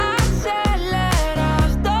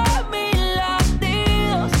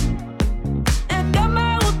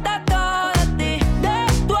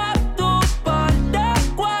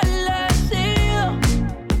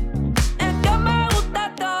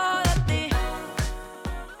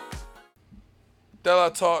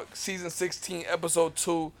Della Talk, Season 16, Episode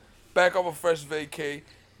 2. Back off a fresh vacay.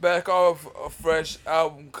 Back off a fresh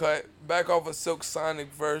album cut. Back off a Silk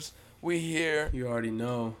Sonic verse. We here. You already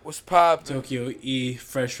know. What's poppin'? Tokyo E,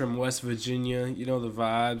 fresh from West Virginia. You know the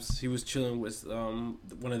vibes. He was chilling with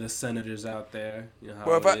one of the senators out there. You know how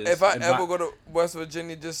Bro, it is. if I ever go to West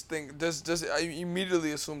Virginia, just I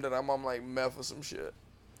immediately assume that I'm on like meth or some shit.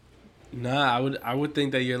 Nah, I would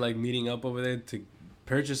think that you're like meeting up over there to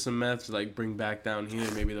purchase some meth to like bring back down here.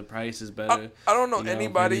 Maybe the price is better. I don't know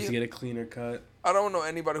anybody maybe to get a cleaner cut. I don't know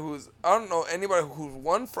anybody who's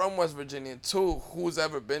one from West Virginia, two who's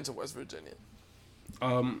ever been to West Virginia.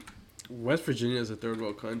 West Virginia is a third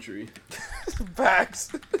world country.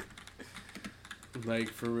 Facts. Like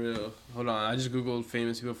for real. Hold on, I just googled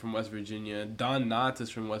famous people from West Virginia. Don Knotts is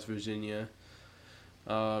from West Virginia.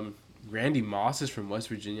 Randy Moss is from West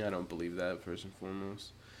Virginia. I don't believe that, first and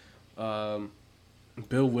foremost.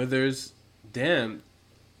 Bill Withers, damn.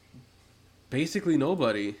 Basically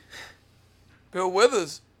nobody. Bill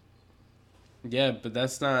Withers. Yeah, but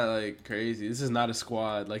that's not like crazy. This is not a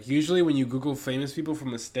squad. Like usually when you Google famous people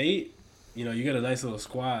from a state, you know, you get a nice little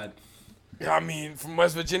squad. Yeah, I mean, from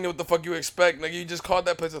West Virginia, what the fuck you expect? Like, you just called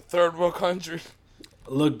that place a third world country.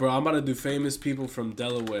 Look, bro, I'm about to do famous people from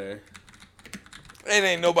Delaware. It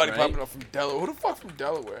ain't nobody Right? popping up from Delaware. Who the fuck from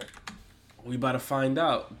Delaware? We about to find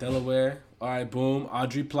out. Delaware. All right, boom.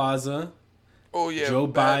 Audrey Plaza. Oh, yeah. Joe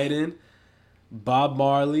bad. Biden. Bob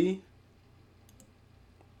Marley.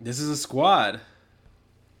 This is a squad.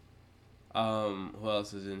 Who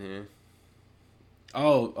else is in here?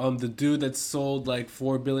 Oh, the dude that sold like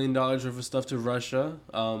 $4 billion worth of stuff to Russia.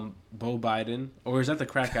 Bo Biden. Or is that the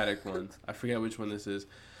crack addict one? I forget which one this is.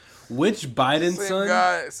 Which Biden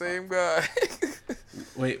son? Same guy.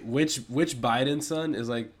 Wait, which Biden son is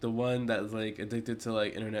like the one that's like addicted to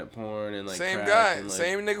like internet porn and like Same crack guy. and, like,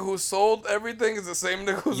 Same nigga who sold everything is the same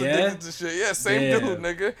nigga who's Yeah? addicted to shit. Yeah, same dude,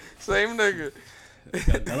 nigga. Same nigga.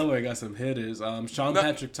 Delaware got some hitters. Sean No.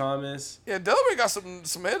 Patrick Thomas. Yeah, Delaware got some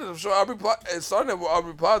hitters. I'm sure starting with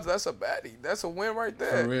Aubrey Plaza, that's a baddie. That's a win right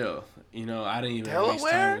there. For real. You know, I didn't even waste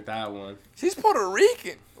Delaware? time with that one. She's Puerto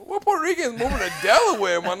Rican. What Puerto Rican is moving to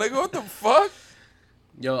Delaware, my nigga? What the fuck?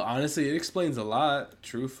 Yo, honestly, it explains a lot,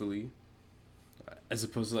 truthfully. As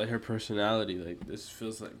opposed to like her personality. Like, this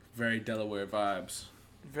feels like very Delaware vibes.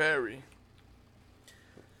 Very.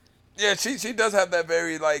 Yeah, she does have that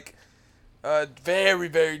very like, very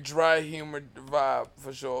very dry humor vibe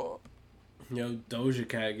for sure. Yo, Doja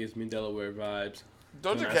Cat gives me Delaware vibes.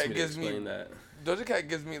 Don't Doja ask Cat me to gives me explain that. Doja Cat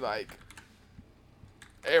gives me like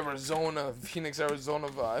Arizona, Phoenix, Arizona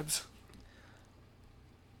vibes.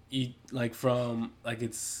 Like from like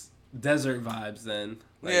it's desert vibes then.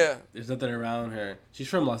 Like, Yeah. There's nothing around her. She's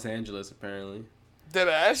from Los Angeles apparently. Did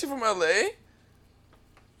I actually from LA?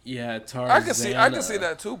 Yeah, Tarzana. I can see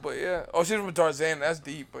that too, but yeah. Oh, she's from Tarzan. That's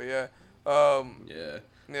deep, but yeah. Yeah.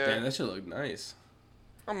 Yeah. Damn, that should look nice.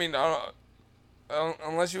 I mean, I don't,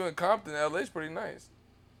 unless you in Compton, LA's pretty nice.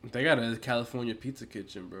 They got a California pizza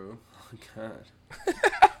kitchen, bro. Oh god.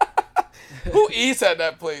 Who eats at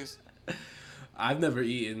that place? I've never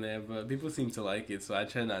eaten there, but people seem to like it, so I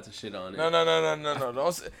try not to shit on it. No.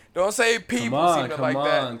 Don't say people seem to like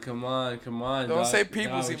that. Come on. Don't dog. say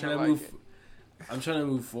people Dog, seem we're to trying like move, it. I'm trying to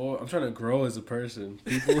move forward. I'm trying to grow as a person.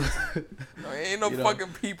 People. No, ain't no You know.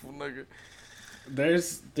 fucking people, nigga.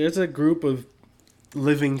 There's a group of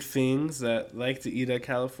living things that like to eat at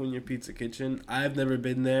California Pizza Kitchen. I've never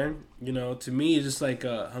been there. You know, to me, it's just like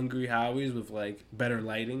a Hungry Howie's with like better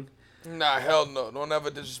lighting Nah, hell no. Don't ever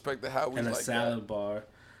disrespect the Howies and a like salad bar.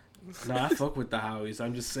 No, I fuck with the Howie's.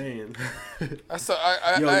 I'm just saying.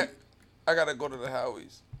 that. Yo. I gotta go to the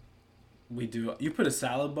Howies. We do. You put a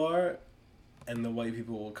salad bar, and the white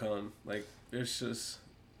people will come. Like there's just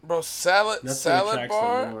Bro, salad attracts them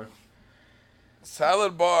bar? more.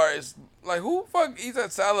 Salad bar is like, who fuck eats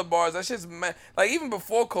at salad bars? That shit's mad. Like, even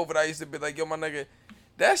before COVID, I used to be like, yo, my nigga,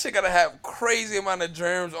 that shit gotta have crazy amount of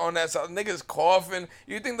germs on that salad. Niggas coughing.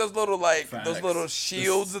 You think those little like Facts. those little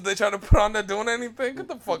shields that they try to put on there doing anything? Get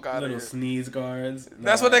the fuck out of Little here. sneeze guards.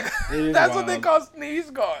 That's Nah, what they. it is That's what they wild. call sneeze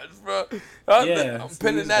guards, bro. Yeah, I'm sneeze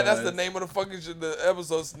pinning that. That's the guards. name of the fucking shit, the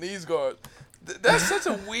episode, sneeze guards. That's such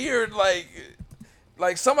a weird like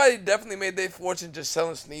somebody definitely made their fortune just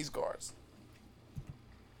selling sneeze guards.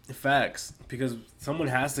 Facts, because someone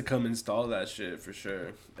has to come install that shit for sure.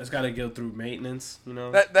 It's got to go through maintenance, you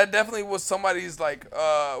know. That definitely was somebody's like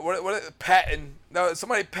what patent. No,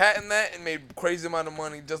 somebody patented that and made crazy amount of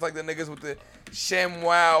money, just like the niggas with the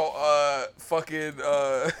ShamWow fucking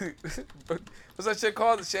what's that shit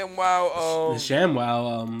called? The ShamWow the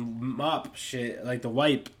ShamWow mop shit, like the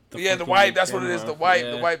wipe. Yeah, the fucking wipe. That's what it is. camera. The wipe.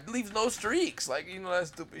 Yeah. The wipe leaves no streaks. Like, you know, that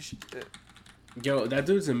stupid shit. Yo, that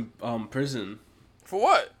dude's in prison. For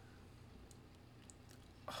what?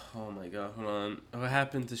 Oh my god, hold on. What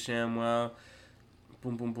happened to ShamWow?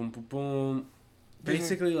 Boom, boom, boom, boom, boom.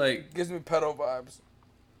 Basically, like, Gives me pedo vibes.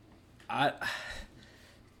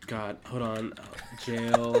 God, hold on.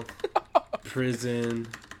 Jail, prison.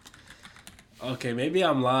 Okay, maybe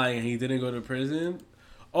I'm lying and he didn't go to prison.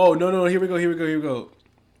 Oh, no, here we go.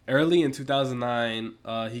 Early in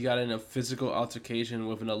 2009, he got in a physical altercation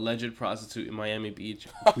with an alleged prostitute in Miami Beach.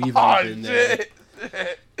 We've all been there.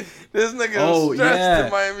 This nigga is stressed to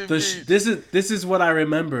Miami Beach. This is what I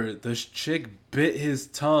remember. The chick bit his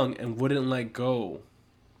tongue and wouldn't let go.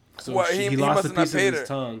 So What, he lost a piece of his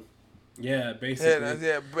tongue. Yeah, basically.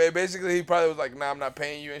 Yeah, basically he probably was like, nah, I'm not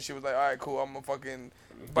paying you. And she was like, all right, cool, I'm gonna fucking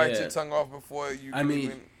bite your tongue off before you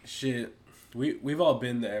even... Shit. We've all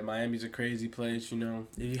been there. Miami's a crazy place, you know.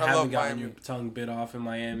 If you haven't gotten your tongue bit off in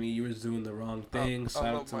Miami, you were doing the wrong thing. Shout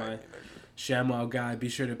out to my ShamWow guy. Be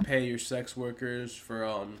sure to pay your sex workers for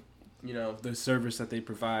you know, the service that they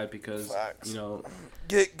provide because Facts. You know,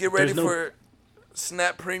 get ready for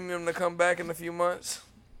Snap Premium to come back in a few months.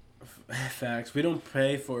 Facts. We don't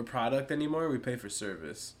pay for product anymore. We pay for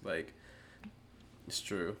service. Like, it's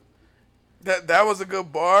true. That was a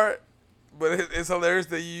good bar. But it's hilarious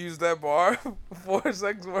that you use that bar for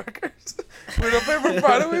sex workers. We don't pay for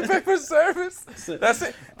product, we pay for service. That's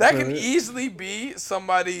it. That can easily be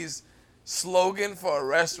somebody's slogan for a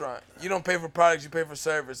restaurant. You don't pay for products, you pay for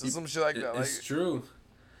service, or some shit like that. It's true.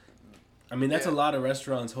 I mean, that's a lot of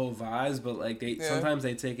restaurants' whole vibes, but like sometimes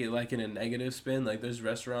they take it like in a negative spin. Like there's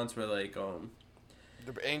restaurants where like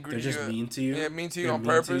they're angry. They're just mean to you. Yeah, mean to you on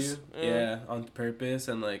purpose. Yeah, on purpose,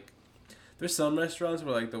 and like. There's some restaurants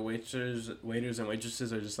where like the waiters and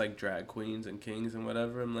waitresses are just like drag queens and kings and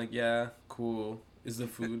whatever. I'm like, yeah, cool. Is the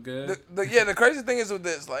food good? The crazy thing is with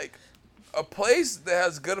this, like, a place that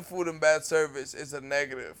has good food and bad service is a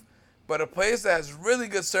negative, but a place that has really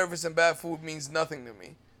good service and bad food means nothing to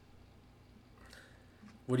me.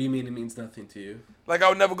 What do you mean it means nothing to you? Like, I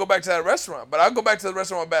would never go back to that restaurant, but I'll go back to the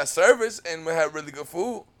restaurant with bad service and we have really good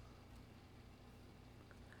food.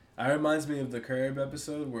 That reminds me of the Curb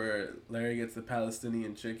episode where Larry gets the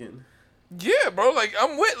Palestinian chicken. Yeah, bro. Like,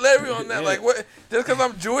 I'm with Larry on that. Like, what? Just because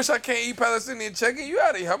I'm Jewish, I can't eat Palestinian chicken? You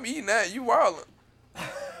out of here. I'm eating that. You wildin'.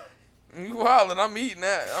 You wildin'. I'm eating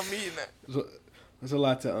that. There's a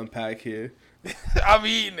lot to unpack here. I'm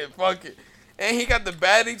eating it. Fuck it. And he got the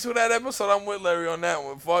baddie to that episode. I'm with Larry on that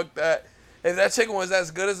one. Fuck that. If that chicken was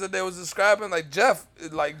as good as that they was describing, Jeff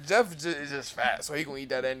is just fat, so he gonna eat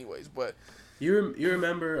that anyways. But... You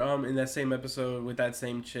remember in that same episode with that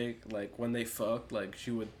same chick, like when they fucked, like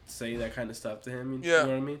she would say that kind of stuff to him. You know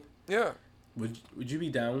what I mean? Yeah. Would you be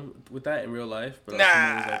down with that in real life? But nah,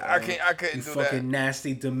 I couldn't do that. You fucking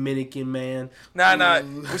nasty Dominican man. Nah.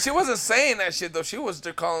 Well, she wasn't saying that shit though. She was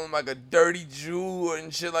just calling him like a dirty Jew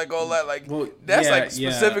and shit like all that. Like that's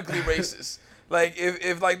specifically racist. Like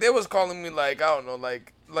if like they was calling me like I don't know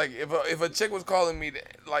like if a chick was calling me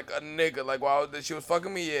like a nigga like while she was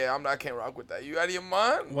fucking me, I can't rock with that. You out of your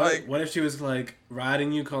mind? What if she was like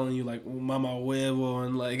riding you, calling you like mama huevo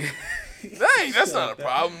and like? Dang, that's not a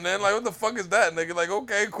problem, man. Like what the fuck is that, nigga? Like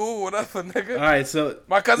okay, cool, whatever, nigga. All right, so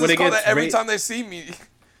my cousins call that every time they see me.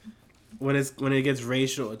 When it gets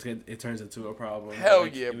racial, it turns into a problem. Hell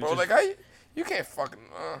yeah, bro. Like you can't fucking.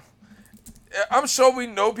 I'm sure we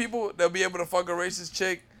know people that'll be able to fuck a racist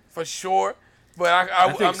chick for sure. But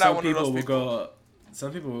I'm not one of those people.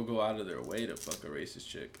 Some people will go out of their way to fuck a racist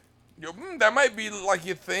chick. Yo, that might be like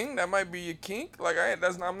your thing. That might be your kink. Like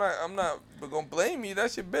I'm not gonna blame you.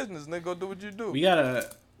 That's your business, nigga. Go do what you do. We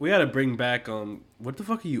gotta bring back what the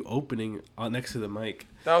fuck are you opening next to the mic?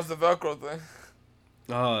 That was the Velcro thing.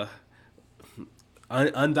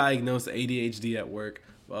 Undiagnosed ADHD at work.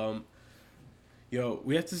 Yo,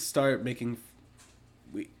 we have to start making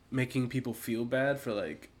people feel bad for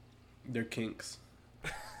like their kinks.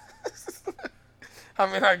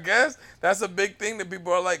 I mean, I guess that's a big thing that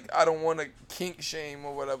people are like, I don't want to kink shame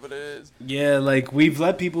or whatever it is. Yeah, like we've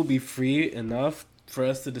let people be free enough for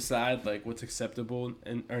us to decide like what's acceptable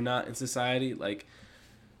or not in society. Like,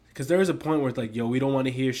 because there was a point where it's like, yo, we don't want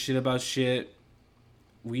to hear shit about shit.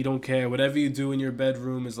 We don't care. Whatever you do in your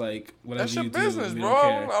bedroom is like whatever you do. That's your business, we bro. Don't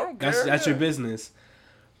care. I don't care. That's your business.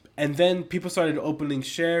 And then people started opening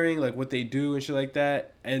sharing like what they do and shit like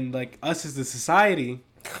that. And like us as the society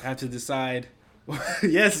have to decide.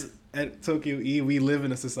 Yes, at Tokyo E, we live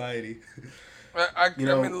in a society. I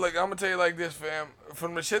mean, look, I'm gonna tell you like this, fam.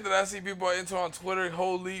 From the shit that I see people are into on Twitter,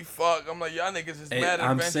 holy fuck, I'm like, y'all niggas is mad.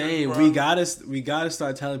 I'm saying bro. we gotta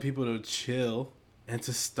start telling people to chill. and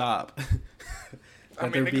to stop. I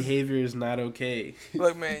That mean, their niggas, behavior is not okay.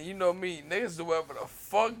 look, man, you know me. Niggas do whatever the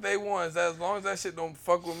fuck they want. As long as that shit don't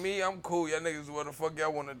fuck with me, I'm cool. Y'all niggas do what the fuck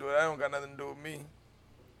y'all want to do. That don't got nothing to do with me.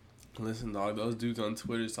 Listen, dog, those dudes on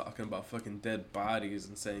Twitter talking about fucking dead bodies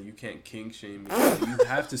and saying you can't kink shame me. You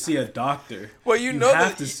have to see a doctor. Well, you know have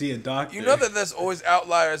that to see a doctor. You know that there's always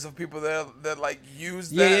outliers of people that like use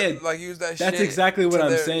that, like use that. That's shit exactly what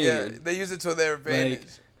I'm saying. Yeah, they use it to their advantage. Like,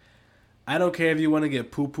 I don't care if you want to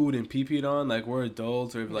get poo-pooed and pee-peed on, like we're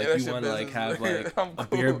adults, or if like you want to like have like a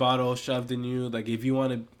beer bottle shoved in you. Like if you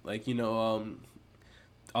want to like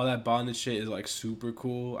all that bondage shit is like super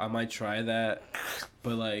cool. I might try that,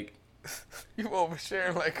 but like. You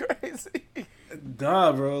oversharing like crazy.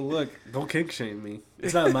 Nah, bro. Look, don't kink shame me.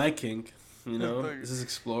 It's not my kink. You know, this is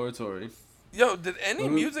exploratory. Yo, did any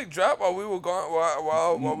music drop while we were gone?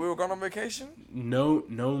 While we were gone on vacation? No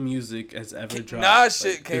music has ever dropped. Nas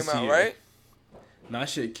shit came out, right? Nas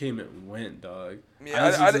shit came and went, dog. Yeah,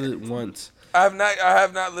 I listened to it once. I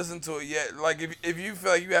have not listened to it yet. Like if you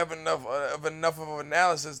feel like you have enough of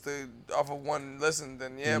analysis off of one listen,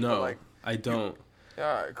 then yeah. No, but like I don't. All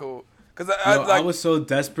right, cool. Cause I was so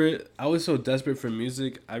desperate. I was so desperate for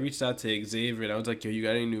music. I reached out to Xavier and I was like, "Yo, you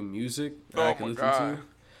got any new music that I can listen to?"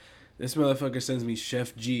 This motherfucker sends me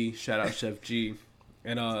Chef G. Shout out Chef G.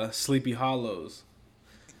 And Sleepy Hollows.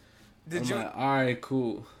 I'm like, all right,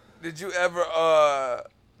 cool. Did you ever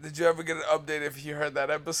get an update if you heard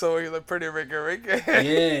that episode? You're like Pretty Ricky.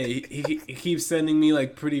 Yeah, he keeps sending me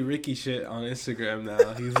like Pretty Ricky shit on Instagram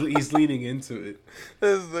now. He's leaning into it.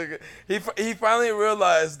 This nigga, he finally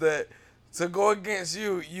realized that to go against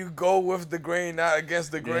you go with the grain, not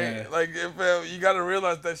against the grain. Yeah. Like if you gotta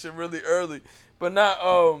realize that shit really early. But not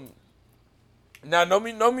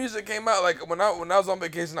no music came out. Like when I was on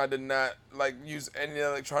vacation, I did not like use any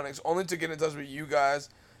electronics, only to get in touch with you guys.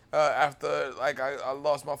 After like I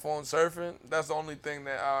lost my phone surfing, that's the only thing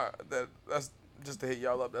that's just to hit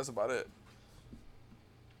y'all up. That's about it.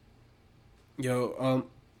 Yo,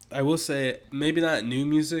 I will say maybe not new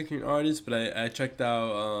music artists, but I checked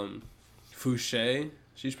out Fouché.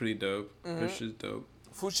 She's pretty dope. Mm-hmm. Her shit's dope.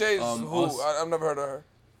 Fouché is who? Also, I've never heard of her.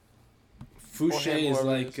 Fouché is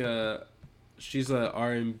like she's a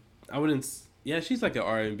R&B. I wouldn't. Yeah, she's like an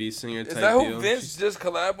R&B singer type. Is that who deal. Vince just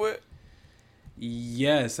collab with?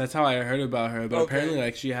 Yes, that's how I heard about her. But Okay. apparently,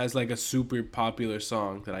 like she has like a super popular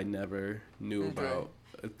song that I never knew about.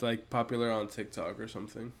 It's like popular on TikTok or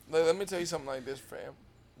something. Let me tell you something like this, fam.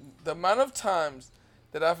 The amount of times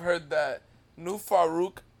that I've heard that new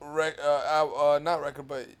Farouk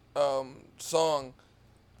song,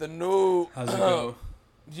 the new. How's it go?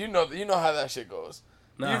 You know how that shit goes.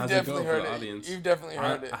 Nah, You've how's definitely it go heard for the it. audience? You've definitely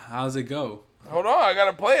heard it. How's it go? Hold on, I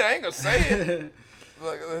gotta play it. I ain't gonna say it.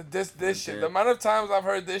 Look, this shit. The amount of times I've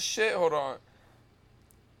heard this shit. Hold on.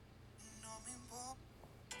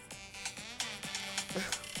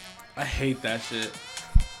 I hate that shit.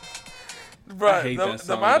 Bro,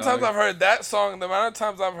 the amount of times I've heard that song, the amount of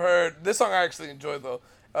times I've heard this song, I actually enjoy though.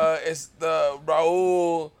 It's the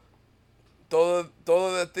Raul Todo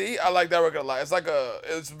de Ti. I like that record a lot.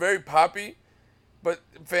 It's very poppy, but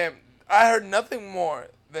fam, I heard nothing more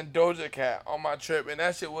than Doja Cat on my trip, and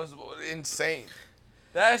that shit was insane.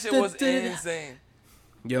 That shit was insane.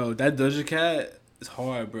 Yo, that Doja Cat is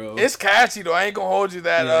hard, bro. It's catchy though. I ain't gonna hold you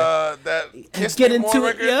that that Kiss Get Me into More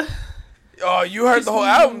it, record. yeah. Oh, you heard the whole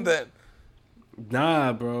album then?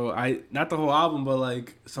 Nah, bro. Not the whole album, but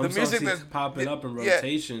like some The music songs that's keep popping up in yeah,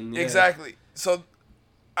 rotation. Yeah. Exactly. So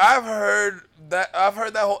I've heard that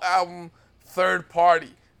whole album third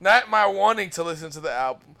party. Not my wanting to listen to the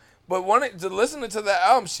album, but wanting to listen to the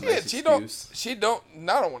album. She don't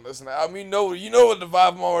I don't want to listen to that. I mean, you know what the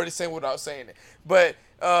vibe I'm already saying without saying it. But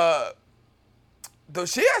though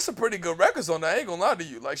she has some pretty good records on that. I ain't gonna lie to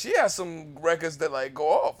you. Like she has some records that like go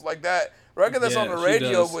off. Like that record that's on the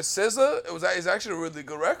radio with SZA. It's actually a really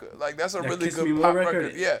good record. Like that's a really good pop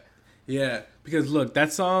record. Yeah. Yeah, because look,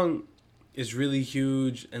 that song is really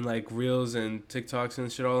huge and like reels and TikToks and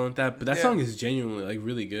shit all like that. But that song is genuinely like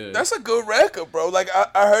really good. That's a good record, bro. Like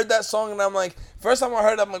I heard that song and I'm like, first time I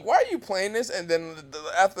heard it, I'm like, why are you playing this? And then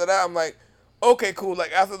after that, I'm like, okay, cool.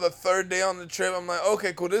 Like after the third day on the trip, I'm like,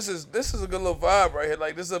 okay, cool. This is a good little vibe right here.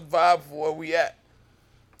 Like this is a vibe for where we at.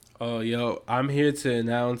 Oh, yo, I'm here to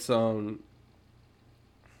announce.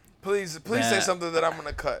 Please say something that I'm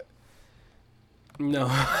gonna cut. No.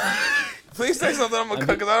 Please say something I'm gonna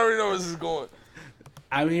cut because I already know where this is going.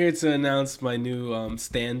 I'm here to announce my new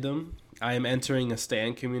standum. I am entering a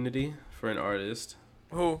stan community for an artist.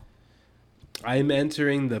 Who? I am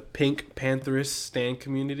entering the Pink Pantheress stan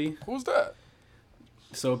community. Who's that?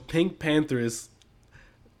 So Pink Pantheress,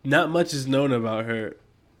 not much is known about her.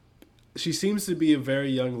 She seems to be a very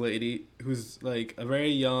young lady who's like a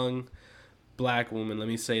very young black woman. Let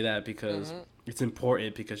me say that because it's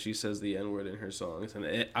important because she says the N word in her songs,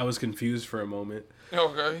 and I was confused for a moment.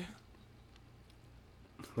 Okay.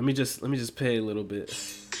 Let me just play a little bit.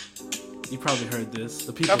 You probably heard this.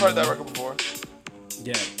 The people I've heard that record before.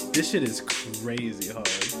 Yeah, this shit is crazy hard.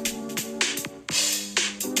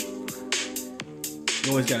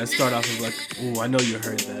 You always gotta start off with like, "Ooh, I know you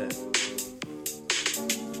heard that."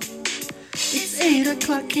 It's 8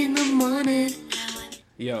 o'clock in the morning.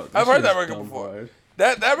 Yo, I've shit heard that is record dumb before. hard.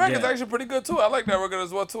 That record's Yeah. actually pretty good too. I like that record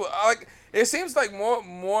as well too. I like. It seems like more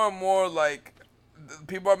and more like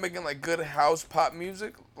people are making like good house pop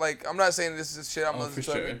music. Like I'm not saying this is shit I'm listening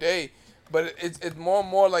to every day, but it's more and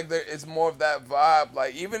more like it's more of that vibe.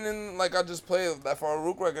 Like even in like I just played that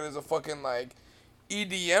Farouk record is a fucking like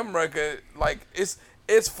EDM record. Like it's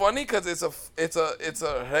funny because it's a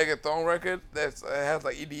reggaeton record it has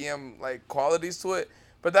like EDM like qualities to it.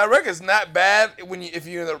 But that record's not bad if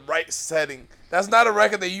you're in the right setting. That's not a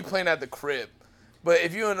record that you playing at the crib. But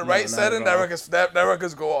if you're in the right setting, that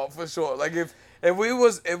records go off for sure. Like if we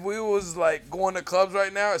was like going to clubs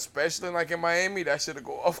right now, especially like in Miami, that shit'd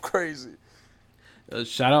go off crazy.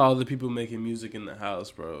 Shout out all the people making music in the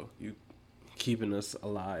house, bro. You keeping us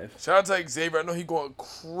alive. Shout out to Xavier. I know he going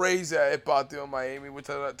crazy at Hip Hop in Miami with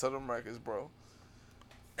them records, bro.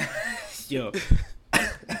 Yo,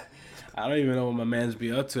 I don't even know what my man's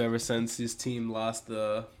be up to ever since his team lost in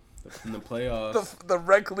the playoffs. The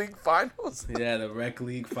Rec League Finals? Yeah, the Rec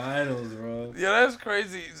League Finals, bro. Yeah, that's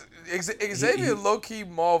crazy. Xavier low-key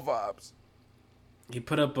mall vibes. He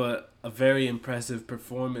put up a very impressive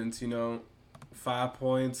performance, you know. 5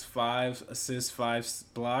 points, 5 assists, 5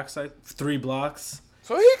 blocks, 3 blocks.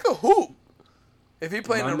 So he could hoop. If he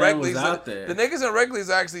played in the man Rec was Leagues, out there. the niggas in Rec Leagues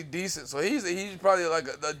are actually decent. So he's probably like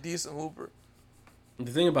a decent hooper.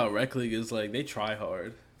 The thing about Rec League is like they try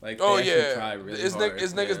hard. Like Oh they actually yeah, try really his hard.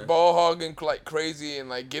 niggas ball hogging like crazy and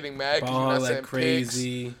like getting mad because you're not like saying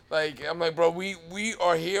crazy. picks. Like I'm like, bro, we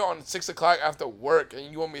are here on 6 o'clock after work,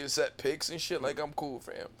 and you want me to set picks and shit? Like I'm cool,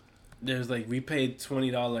 fam. There's like we paid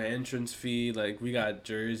 $20 entrance fee. Like we got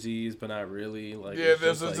jerseys, but not really. Like Yeah, it's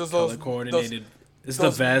there's just, like, just color those coordinated. It's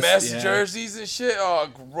those the best. mess Yeah. jerseys and shit. Oh,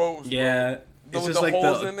 gross. Yeah. Bro. It's With just the like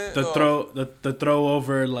holes in it? the throw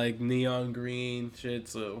over like neon green shit,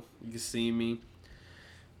 so you can see me.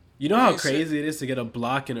 You know how crazy it is to get a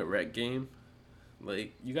block in a rec game?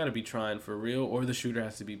 Like you got to be trying for real, or the shooter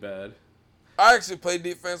has to be bad. I actually play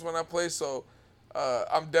defense when I play, so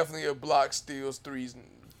I'm definitely a block, steals, threes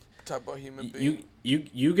type of human being.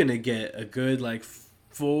 You gonna get a good like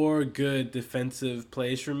 4 good defensive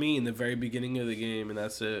plays from me in the very beginning of the game, and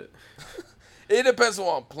that's it. It depends on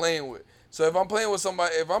who I'm playing with. So if I'm playing with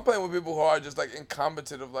somebody, if I'm playing with people who are just like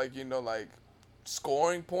incompetent of like like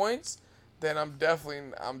scoring points, then I'm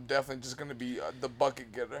definitely just gonna be the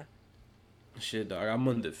bucket getter. Shit, dog, I'm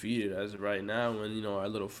undefeated as of right now in our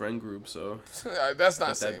little friend group. So That's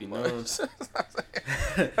not saying much.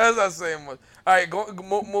 That's not saying much. All right,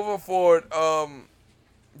 moving forward.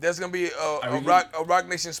 There's gonna be a Rock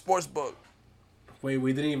Nation sports book. Wait,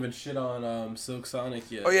 we didn't even shit on Silk Sonic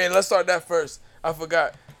yet. Oh yeah, let's start that first. I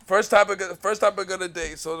forgot. First topic of the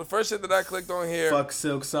day. So the first shit that I clicked on here. Fuck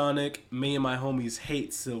Silk Sonic. Me and my homies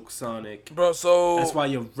hate Silk Sonic. Bro, so that's why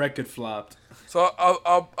your record flopped. So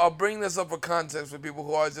I'll bring this up for context for people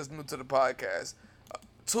who are just new to the podcast.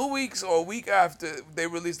 2 weeks or a week after they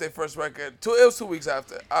released their first record, it was 2 weeks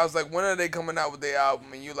after. I was like, when are they coming out with their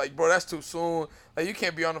album? And you're like, bro, that's too soon. Like you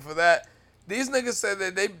can't be on it for that. These niggas said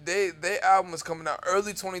that their album was coming out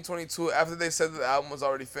early 2022 after they said that the album was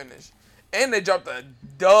already finished. And they dropped a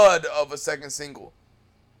dud of a second single.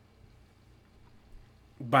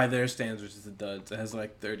 By their standards, it's a dud. It has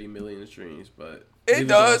like 30 million streams, but it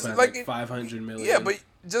does like 500 million. Yeah, but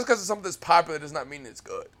just because something's popular does not mean it's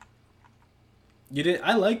good. You didn't.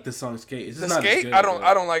 I like the song Skate. It's the not Skate, good, I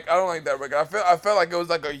don't like that record. I felt like it was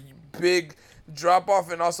like a big drop off,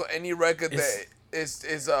 and also any record that is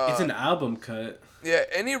it's an album cut. Yeah,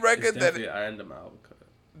 any record that an album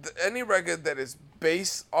cut. Any record that is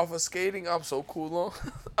based off of skating, I'm so cool on.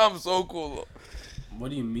 I'm so cool on. What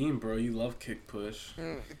do you mean, bro? You love Kick Push.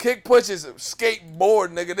 Kick Push is a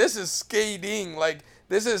skateboard, nigga. This is skating. Like,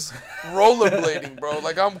 this is rollerblading, bro.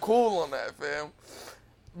 Like, I'm cool on that, fam.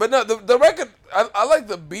 But no, the record, I like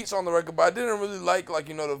the beats on the record, but I didn't really like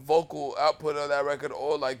the vocal output of that record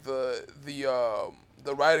or like the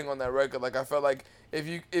writing on that record. Like, I felt like if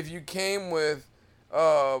you came with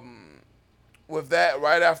that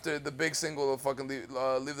right after the big single of fucking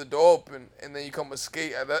Leave the Door Open, and then you come with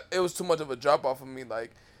Skate, it was too much of a drop off for me.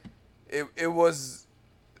 Like, it was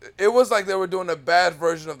it was like they were doing a bad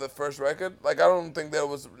version of the first record. Like I don't think that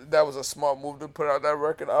was a smart move to put out that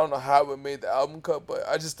record. I don't know how it made the album cut, but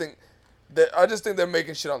I just think they're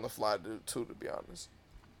making shit on the fly too. To be honest,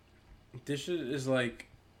 This shit is like,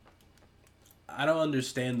 I don't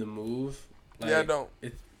understand the move. Like, yeah, I don't.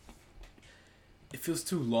 It feels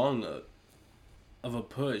too long of a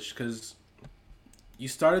push because you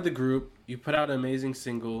started the group, you put out an amazing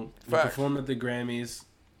single, you Facts. performed at the Grammys.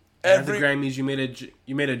 At the Grammys,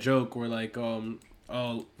 you made a joke where like, you guys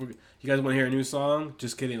want to hear a new song?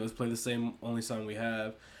 Just kidding. Let's play the only song we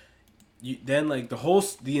have. Then like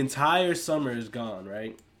the entire summer is gone,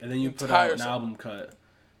 right? And then you put out an album cut.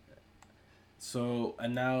 So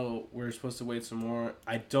and now we're supposed to wait some more.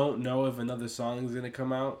 I don't know if another song is gonna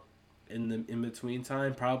come out in the in between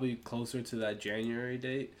time. Probably closer to that January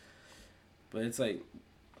date. But it's like,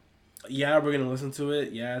 yeah, we're gonna listen to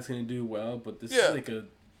it. Yeah, it's gonna do well. But this is like a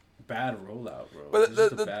bad rollout, bro. But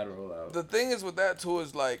it's a bad rollout. The thing is with that too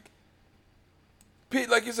is like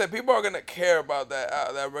you said, people are gonna care about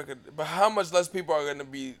that record, but how much less people are gonna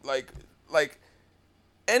be like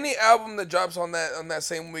any album that drops on that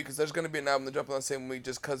same week, because there's gonna be an album that drops on that same week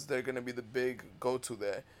just because they're gonna be the big go-to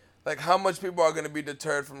there. Like how much people are gonna be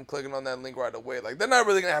deterred from clicking on that link right away? Like they're not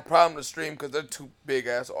really gonna have problem to stream because they're two big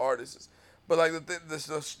ass artists. But like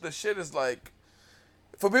the shit is like,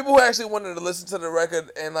 for people who actually wanted to listen to the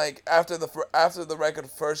record and like after the record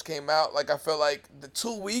first came out, like I felt like the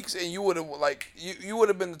 2 weeks and you would have like you would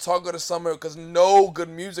have been the talk of the summer because no good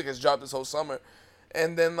music has dropped this whole summer,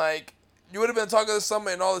 and then like you would have been the talk of the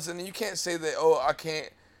summer and all this, and you can't say that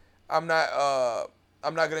I'm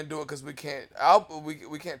not gonna do it because we can't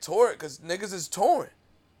tour it because niggas is touring.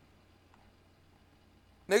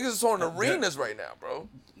 Niggas is touring arenas right now, bro.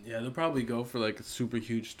 Yeah, they'll probably go for like a super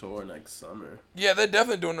huge tour next summer. Yeah, they're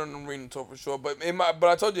definitely doing an arena tour for sure. But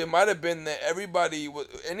I told you it might have been that anybody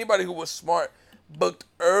who was smart booked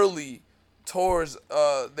early tours.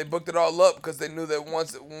 They booked it all up because they knew that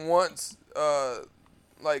once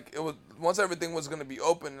everything was gonna be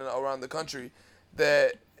open around the country,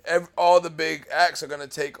 that all the big acts are gonna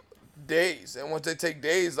take days, and once they take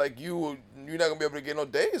days, like you're not gonna be able to get no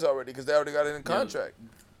days already because they already got it in contract.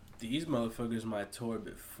 These motherfuckers might tour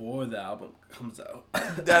before the album comes out.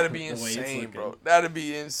 That'd be insane, bro. That'd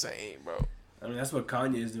be insane, bro. I mean, that's what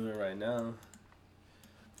Kanye is doing right now.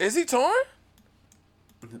 Is he touring?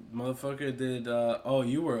 The motherfucker did.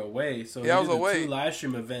 You were away, so yeah, I was did away. 2 live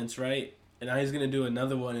stream events, right? And now he's gonna do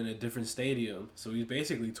another one in a different stadium. So he's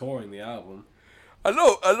basically touring the album. I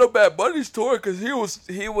know Bad Bunny's touring because he was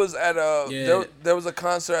at there was a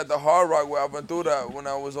concert at the Hard Rock where I went through that when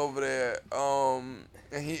I was over there.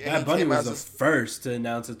 Bad Bunny was the first to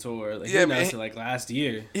announce a tour. Like, he announced it like last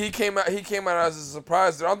year. He came out as a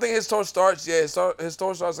surprise. I don't think his tour starts. Yeah, his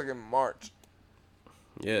tour starts like in March.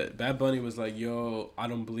 Yeah, Bad Bunny was like, "Yo, I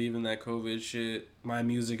don't believe in that COVID shit. My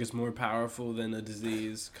music is more powerful than a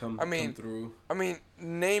disease. Come through." I mean,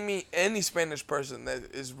 name me any Spanish person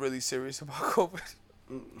that is really serious about COVID.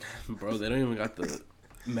 Bro, they don't even got the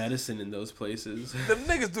medicine in those places. Them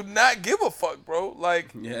niggas do not give a fuck, bro.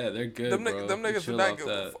 Like, yeah, they're good, them bro. Them niggas do not give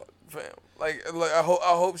a fuck, fam. Like I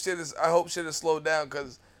hope shit is slowed down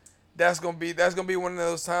because that's gonna be one of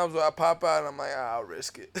those times where I pop out and I'm like, I'll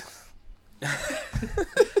risk it.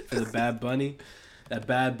 For the Bad Bunny, that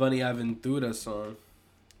Bad Bunny Aventura song.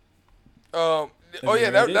 That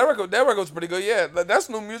record was pretty good. Yeah, that's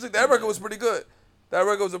new music. That record was pretty good. That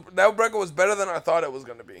record was better than I thought it was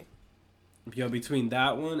gonna be. Yo, between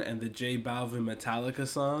that one and the J Balvin Metallica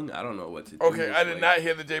song, I don't know what to do. Okay, I did not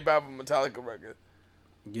hear the J Balvin Metallica record.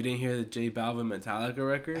 You didn't hear the J Balvin Metallica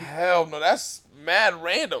record? Hell no, that's mad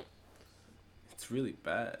random. It's really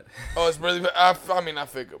bad. Oh, it's really bad. I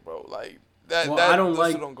figured, bro. Like that. Well, that I don't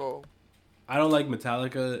like. Don't go. I don't like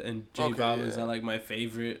Metallica, and J Balvin's yeah. not like my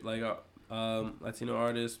favorite Latino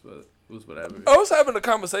artist, but it was whatever. I was having a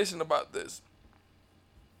conversation about this.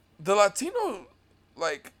 The Latino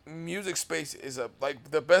music space is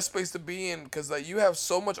the best space to be in because you have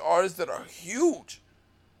so much artists that are huge.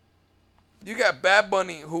 You got Bad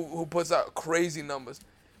Bunny who puts out crazy numbers,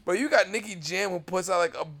 but you got Nicky Jam who puts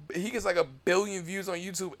out he gets 1 billion views on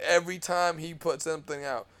YouTube every time he puts something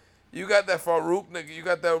out. You got that Farouk nigga, you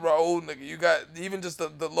got that Raul nigga, you got even just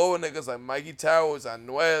the lower niggas like Mikey Towers,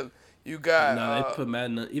 Anuel. You got they put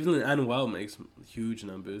mad. Even Anuel makes huge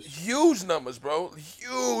numbers. Huge numbers, bro.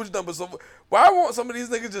 Huge numbers. So why won't some of these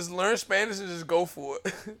niggas just learn Spanish and just go for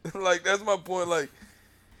it? That's my point.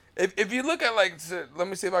 If you look at let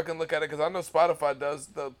me see if I can look at it because I know Spotify does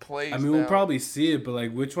the plays. I mean, now. we'll probably see it,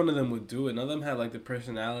 but which one of them would do it? None of them had the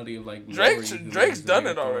personality of Drake's done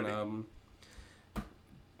it already.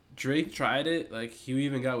 Drake tried it. Like he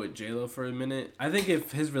even got with J Lo for a minute. I think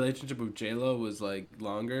if his relationship with J Lo was like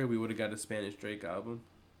longer, we would have got a Spanish Drake album.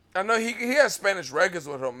 I know he has Spanish records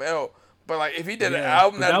with Romeo, but like if he did an Yeah,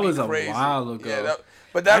 album, but that'd that was be a crazy. while ago. Yeah,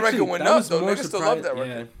 but that Actually, record went that up was though. more Niggas still love that surpri-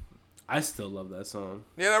 record. Yeah, I still love that song.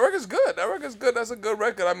 Yeah, that record's good. That record's good. That's a good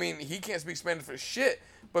record. I mean, he can't speak Spanish for shit,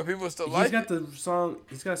 but people still He's like got it. the song.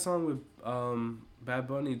 He's got a song with Bad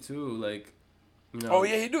Bunny too. Like, you know. Oh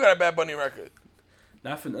yeah, he do got a Bad Bunny record.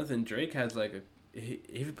 Not for nothing, Drake has like a.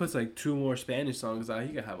 If he puts like 2 more Spanish songs out, he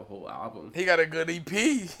could have a whole album. He got a good EP.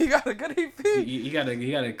 He got a good EP. He got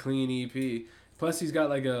a clean EP. Plus, he's got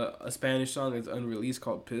like a Spanish song that's unreleased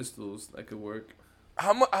called Pistols that could work.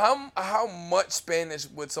 How much Spanish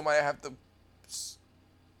would somebody have to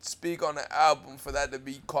speak on the album for that to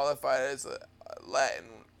be qualified as a Latin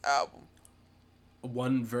album?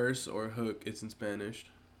 1 verse or hook, it's in Spanish.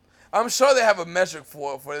 I'm sure they have a metric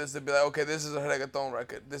for this to be like, okay, this is a reggaeton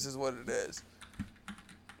record. This is what it is.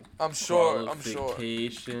 I'm sure.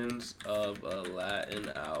 Qualifications of a Latin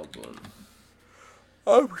album.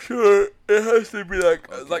 I'm sure it has to be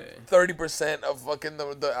like Okay. like 30% of fucking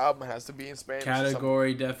the album has to be in Spanish.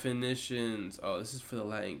 Category definitions. Oh, this is for the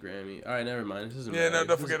Latin Grammy. All right, never mind. This doesn't Yeah, matter. no,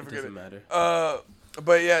 don't forget it. Doesn't matter.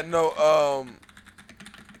 But yeah, no.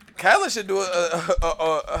 Khaled should do a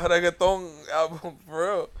reggaeton album for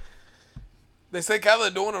real. They say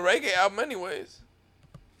Khaled doing a reggae album anyways.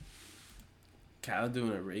 Khaled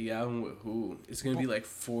doing a reggae album with who? It's gonna be like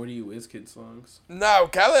 40 Wizkid songs. No,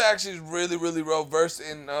 Khaled actually is really, really well versed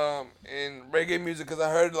in reggae music because I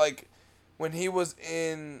heard like when he was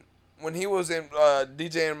in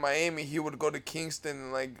DJ in Miami, he would go to Kingston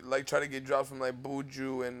and like try to get drops from like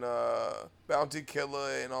Buju and Bounty Killer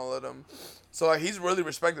and all of them. So like he's really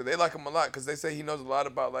respected. They like him a lot because they say he knows a lot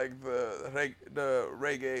about like the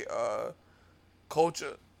reggae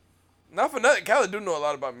culture. Not for nothing, Khaled do know a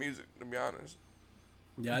lot about music, to be honest.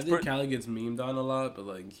 Yeah, I think Khaled gets memed on a lot, but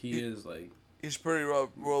like he is like He's pretty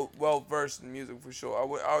well versed in music for sure. I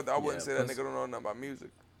wouldn't say that plus- nigga don't know nothing about music.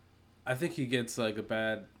 I think he gets like a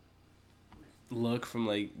bad look from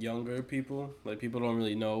like younger people. Like people don't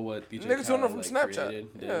really know what DJ Niggas don't know Khaled, from like, Snapchat. created.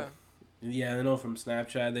 Yeah. Yeah, they know from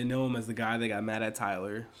Snapchat. They know him as the guy that got mad at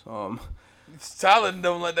Tyler. So, Tyler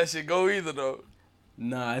don't let that shit go either though.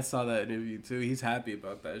 nah, I saw that interview too. He's happy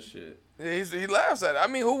about that shit. Yeah, he laughs at it. I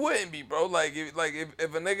mean, who wouldn't be, bro? Like if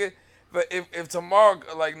a nigga, but if tomorrow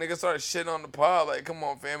like niggas start shitting on the pod, like come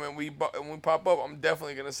on, fam, and we pop up, I'm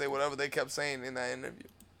definitely gonna say whatever they kept saying in that interview.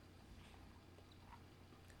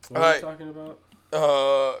 What are Alright. you talking about?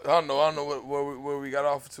 I don't know where we got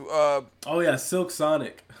off to. Oh yeah, Silk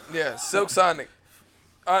Sonic. Yeah, Silk Sonic.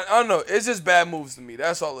 I don't know. It's just bad moves to me.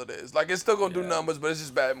 That's all it is. Like, it's still going to do numbers, but it's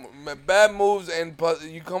just bad moves. And plus,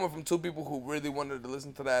 you coming from 2 people who really wanted to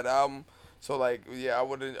listen to that album. So, like, yeah, I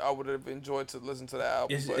would have enjoyed to listen to that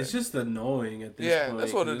album. It's just annoying at this point. yeah,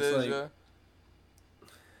 that's what 'cause it it's is, like, yeah.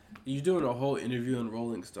 You doing a whole interview in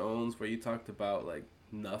Rolling Stones where you talked about like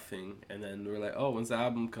nothing, and then we're like, oh, when's the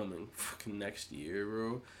album coming? Fucking next year,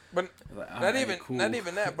 bro. But Like, not alright, even not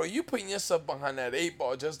even that, bro. You putting yourself behind that 8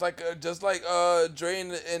 ball, just like Dre in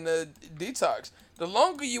the Detox. The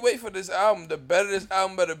longer you wait for this album, the better this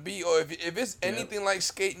album better be. Or if it's anything like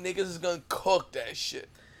Skate, niggas is gonna cook that shit.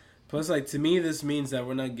 Plus, like to me, this means that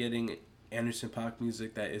we're not getting Anderson .Paak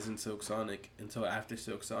music that isn't Silk Sonic until after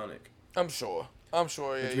Silk Sonic. I'm sure. Yeah, Which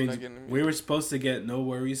you're means not getting we were supposed to get No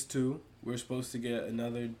Worries 2. We were supposed to get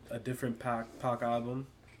a different Pac album.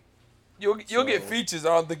 You'll get So- features. I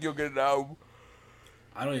don't think you'll get an album.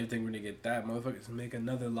 I don't even think we're gonna get that. Motherfuckers make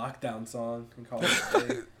another Lockdown song and call it a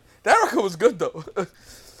day. That record was good though.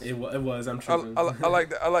 It was. I'm I, tripping. I like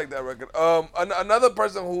that. I like that record. Another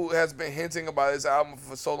person who has been hinting about this album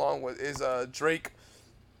for so long is Drake.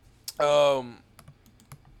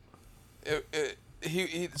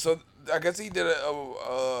 So I guess he did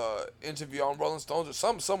a interview on Rolling Stones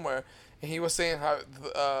or somewhere, and he was saying how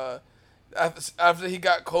after he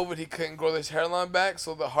got COVID, he couldn't grow his hairline back,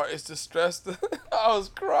 so the heart is distressed. I was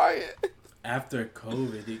crying. After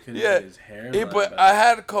COVID, he couldn't Yeah, get his hair. but I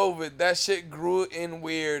had COVID. That shit grew in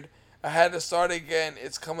weird. I had to start again.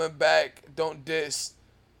 It's coming back. Don't diss.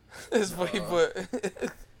 Is what he put.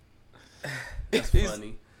 That's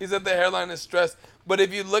funny. He said the hairline is stressed, but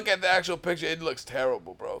if you look at the actual picture, it looks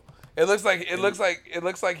terrible, bro. It looks like he's It looks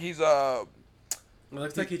like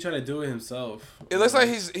he tried to do it himself. It looks like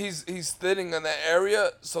he's thinning in that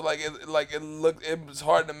area, so it's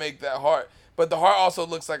hard to make that heart. But the heart also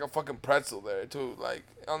looks like a fucking pretzel there too, like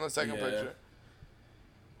on the second Yeah. picture.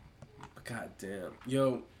 God damn.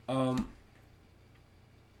 Yo,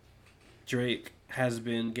 Drake has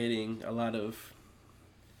been getting a lot of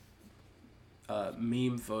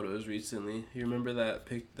meme photos recently. You remember that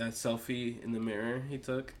that selfie in the mirror he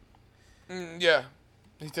took? Yeah,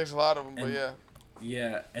 he takes a lot of them, but And- yeah.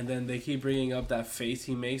 Yeah, and then they keep bringing up that face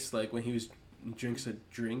he makes, like when he drinks a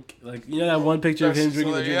drink. Like, you know that one picture of That's him just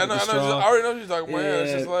drinking the drink hilarious. with the I straw? already know what you're talking about. Yeah, that's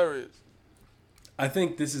Yeah. just hilarious. I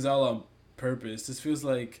think this is all on purpose. This feels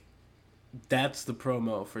like that's the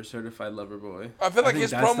promo for Certified Lover Boy. I feel like think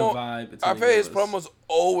his that's the promo. vibe it's I gonna feel his give us. promos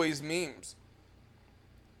always memes.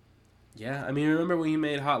 Yeah, I mean, remember when he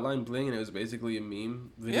made Hotline Bling and it was basically a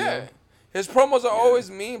meme video? Yeah, his promos are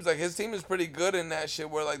always memes. Like his team is pretty good in that shit,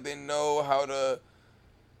 where like they know how to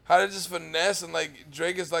just finesse, and like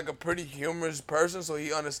Drake is like a pretty humorous person, so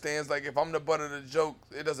he understands like if I'm the butt of the joke,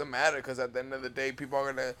 it doesn't matter because at the end of the day, people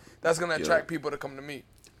are that's gonna attract people to come to me.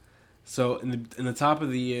 So in the top of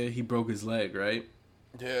the year, he broke his leg, right?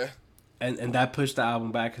 Yeah. And that pushed the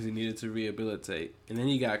album back because he needed to rehabilitate. And then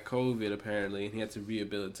he got COVID apparently, and he had to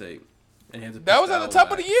rehabilitate. And he had to That push was at the album top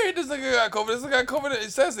back. of the year. This nigga got COVID. This nigga got COVID.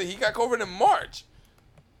 It says that he got COVID in March.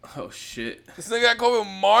 Oh shit! This nigga got COVID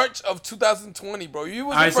in March of 2020, bro. You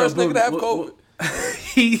was the Alright, so first nigga boom, to have COVID.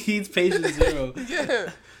 he's patient zero. Yeah.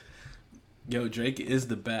 Yo, Drake is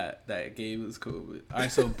the bat that gave us COVID. All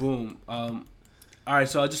right, so boom. All right,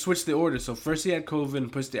 so I just switched the order. So first he had COVID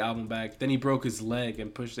and pushed the album back. Then he broke his leg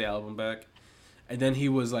and pushed the album back. And then he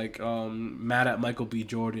was like mad at Michael B.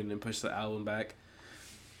 Jordan and pushed the album back.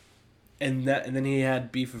 And then he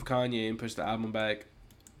had beef with Kanye and pushed the album back.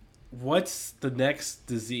 What's the next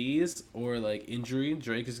disease or like injury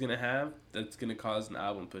Drake is gonna have that's gonna cause an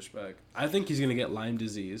album pushback? I think he's gonna get Lyme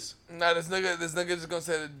disease. Nah, this nigga just gonna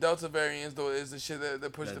say the Delta variant though is the shit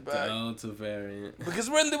that pushed The it back. Delta variant. Because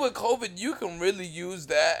really with COVID, you can really use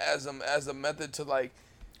that as a method to like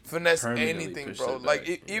finesse Permanently anything, push bro. it Like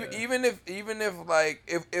back, yeah. even if like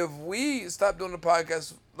if we stop doing the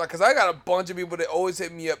podcast, like, cause I got a bunch of people that always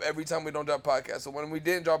hit me up every time we don't drop podcast. So when we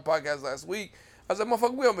didn't drop podcast last week, I was like,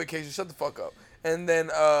 motherfucker, we on vacation. Shut the fuck up. And then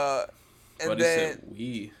But he said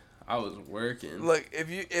we. I was working. look,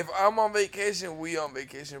 if I'm on vacation, we on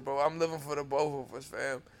vacation, bro. I'm living for the both of us,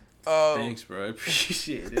 fam. Thanks, bro. I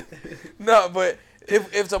appreciate it. No, but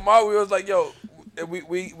if tomorrow we was like, yo,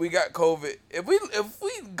 we got COVID. If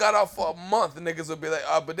we got off for a month, the niggas would be like,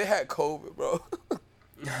 but they had COVID, bro.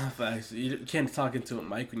 Facts. You can't talk into a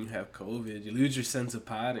mic when you have COVID. You lose your sense of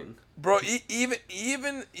potting. Bro, even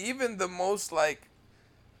the most like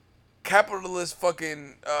capitalist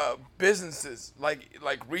fucking businesses,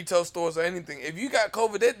 like retail stores or anything, if you got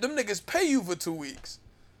COVID, them niggas pay you for 2 weeks.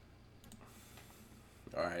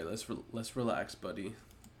 All right, let's relax, buddy.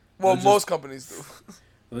 Well, They'll most companies do.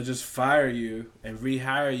 They'll just fire you and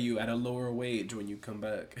rehire you at a lower wage when you come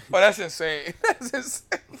back. Oh, that's insane. That's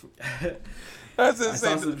insane. That's I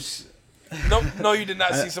saw insane. some. No, you did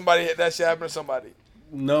not see somebody that shit happen to somebody.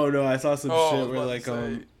 No, I saw some Oh, I shit was where about like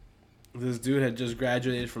to say. this dude had just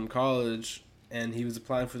graduated from college and he was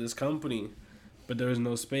applying for this company, but there was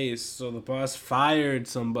no space. So the boss fired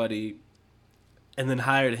somebody and then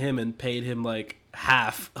hired him and paid him like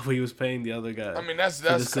half of what he was paying the other guy. I mean, that's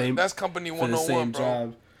company for the 101, same bro.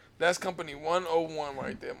 job. That's company 101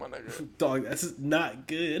 right there, my nigga. Dog, that's not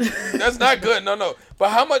good. That's not good. No. But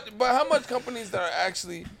how much companies that are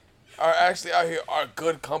actually out here are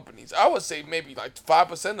good companies? I would say maybe like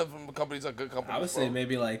 5% of them companies are good companies. I would say bro.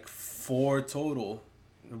 maybe like 4 total.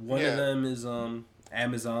 One Yeah. of them is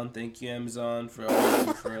Amazon. Thank you, Amazon, for all you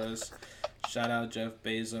do for us. Shout out Jeff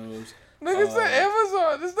Bezos. Nigga said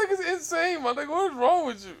Amazon. This nigga's insane, my nigga. What is wrong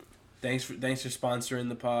with you? Thanks for sponsoring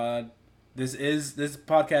the pod. This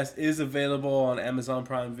podcast is available on Amazon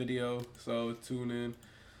Prime Video, so tune in.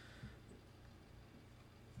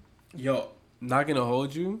 Yo, not gonna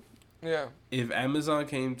hold you. Yeah. If Amazon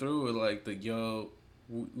came through with like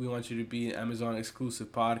we want you to be an Amazon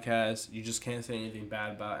exclusive podcast, you just can't say anything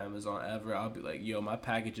bad about Amazon ever, I'll be like, yo, my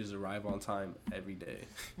packages arrive on time every day.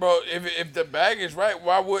 Bro, if the bag is right,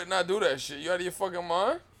 why wouldn't I do that shit? You out of your fucking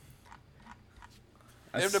mind?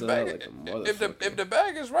 If the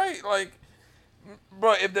bag is right, like,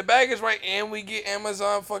 bro, if the bag is right and we get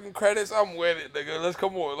Amazon fucking credits, I'm with it, nigga. Let's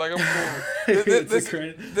come on, like, I'm cool.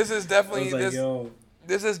 This is definitely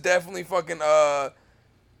this is definitely fucking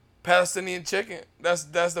Palestinian chicken. That's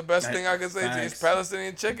the best thing I can say to you. It's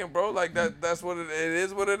Palestinian chicken, bro. Like that's what it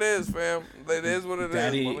is. What it is, fam. It is what it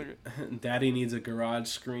is. Daddy needs a garage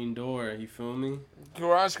screen door. You feel me?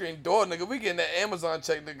 Garage screen door, nigga. We getting that Amazon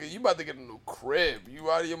check, nigga. You about to get a new crib. You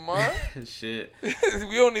out of your mind? Shit. We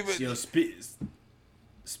don't even. Yo,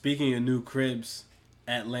 speaking of new cribs,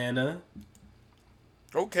 Atlanta.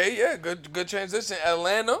 Okay, yeah, good transition.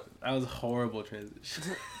 Atlanta. That was a horrible transition.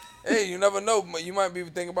 Hey, you never know. You might be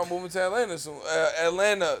thinking about moving to Atlanta soon.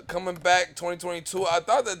 Atlanta coming back 2022. I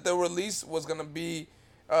thought that the release was gonna be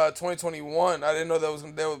 2021. I didn't know that was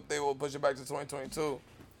they will push it back to 2022.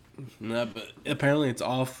 Nah, but apparently it's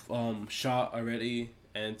all shot already,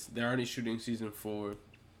 and they're already shooting season 4.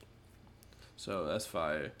 So that's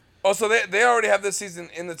fire. Oh, so they already have this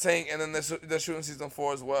season in the tank, and then they're shooting season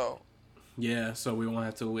 4 as well. Yeah, so we won't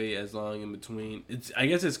have to wait as long in between. I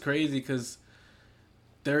guess it's crazy because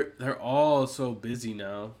they're all so busy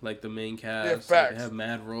now. Like the main cast, Yeah, like, facts. they have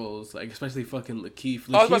mad roles. Like especially fucking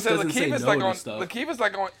Lakeith. I was about to say doesn't say Lakeith is no like to on stuff. Lakeith is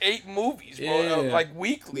like on 8 movies, bro. Yeah. Like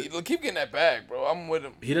weekly. Lakeith getting that bag, bro. I'm with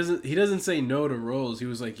him. He doesn't say no to roles. He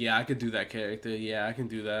was like, yeah, I could do that character. Yeah, I can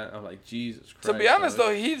do that. I'm like, Jesus Christ. To be honest dog.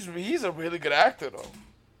 though, he's a really good actor though.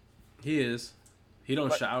 He is. He don't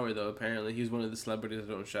Like- shower though. Apparently, he's one of the celebrities that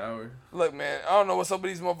don't shower. Look, man, I don't know what some of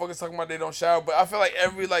these motherfuckers talking about. They don't shower, but I feel like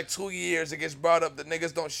every like 2 years it gets brought up that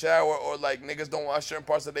niggas don't shower or like niggas don't wash certain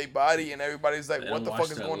parts of their body, and everybody's like, They "What don't the wash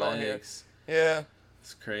fuck is their going on here?" legs. Yeah,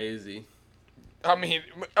 It's crazy. I mean,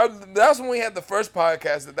 that's when we had the first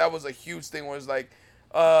podcast that was a huge thing. Where it's like,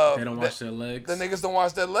 They don't wash their legs. the niggas don't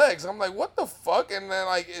wash their legs. I'm like, what the fuck? And then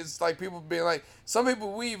like it's like people being like, some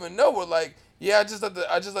people we even know were like, yeah, I just let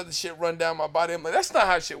the shit run down my body. I'm like, that's not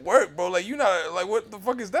how shit work, bro. Like you not like what the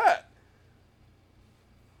fuck is that?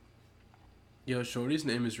 Yo, Shorty's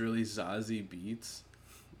name is really Zazie Beats.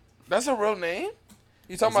 That's a real name?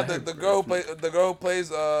 You talking Is about that the her girl who girlfriend? the girl who plays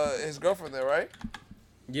his girlfriend there, right?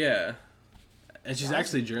 Yeah, and she's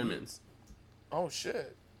actually German. Oh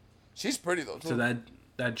shit, she's pretty though too. So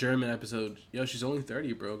that German episode, yo, she's only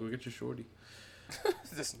 30, bro. Go get your shorty.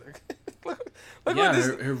 This nigga. look Yeah, what this.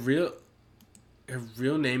 her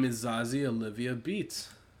real name is Zazie Olivia Beats.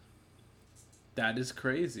 That is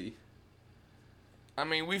crazy. I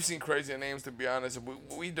mean, we've seen crazier names to be honest.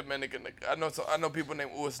 We Dominican. I know people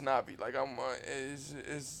named Usnavi. Like I'm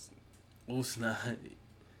is Oh snap.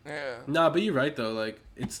 yeah. Nah, but you're right though. Like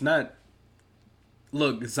it's not.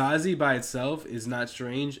 Look, Zazie by itself is not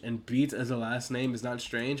strange, and Beats as a last name is not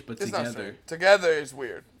strange. But It's not together, strange. Together is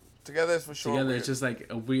weird. Together is for sure. together weird. it's just like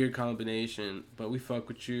a weird combination. But we fuck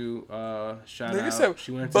with you. Shout Nigga out. said,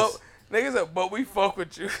 She went but nigga said, but we fuck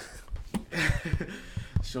with you.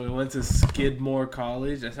 She went to Skidmore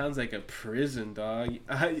College. That sounds like a prison, dog.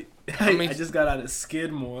 I mean- I just got out of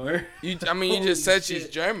Skidmore. You just Holy said shit. she's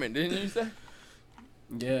German, didn't you say?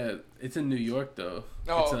 Yeah, it's in New York though.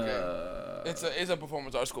 Oh, it's okay. It's a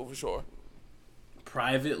performance art school for sure.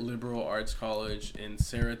 private liberal arts college in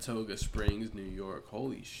Saratoga Springs, New York.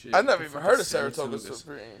 Holy shit! I've never The even fuck heard of is Saratoga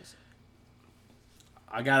Springs.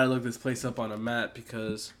 I gotta look this place up on a map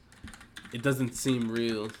because it doesn't seem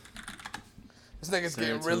real. This nigga's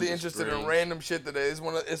getting Saratoga really interested in Springs. random shit today. It's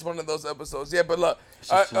one of those episodes. Yeah, but look, It's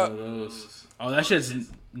just one of those. Oh, that shit's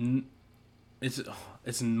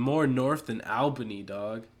it's more north than Albany,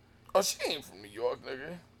 dog. oh, she ain't from New York,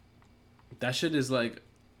 nigga. That shit is like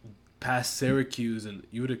past Syracuse and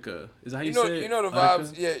Utica. Is that how you, You know, say it? you know the Utica?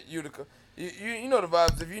 vibes. Yeah, Utica. You know the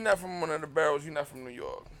vibes. If you're not from one of the barrels, you're not from New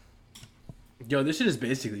York. Yo, this shit is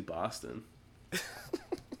basically Boston.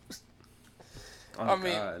 Oh, I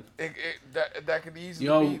mean, God. that could easily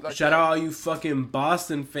Yo, be like shout that. out all you fucking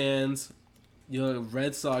Boston fans. Yo,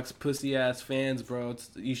 Red Sox pussy ass fans, bro.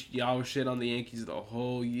 Y'all shit on the Yankees the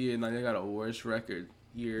whole year. Now they got a worse record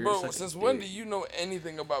year. Bro, Suck a since when dick. do you know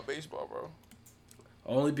anything about baseball, bro?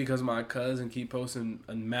 Only because my cousin keep posting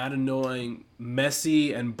a mad annoying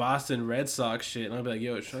Messi and Boston Red Sox shit. And I'll be like,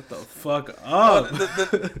 yo, shut the fuck Oh, up.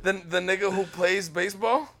 the nigga who plays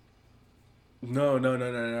baseball? No.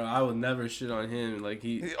 I will never shit on him. Like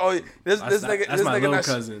Oh, this That's my nigga little not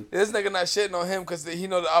cousin. this nigga not shitting on him because he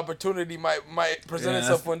know the opportunity might present Yeah,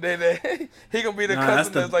 itself that's- one day that he gonna be the Nah,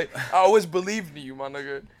 cousin that's that's like, I always believed in you, my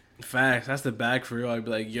nigga. Facts. That's the bag for real. I'd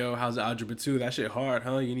be like, yo, how's algebra 2? That shit hard,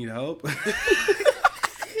 huh? You need help?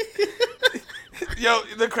 Yo,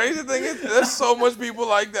 the crazy thing is, there's so much people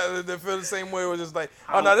like that feel the same way. We're just like,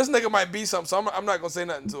 oh no, this nigga might be something, so I'm not gonna say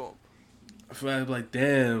nothing to him. I'd be like,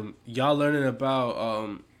 damn, y'all learning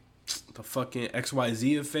about the fucking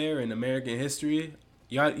XYZ affair in American history?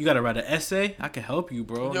 You gotta write an essay? I can help you,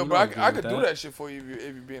 bro. Yo, You bro, know I I'm good could with do that shit for you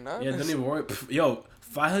if you being honest. Yeah, don't even worry. Yo,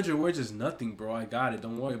 500 words is nothing, bro. I got it.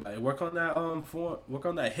 Don't worry about it. Work on that work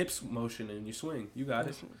on that hips motion and you swing. You got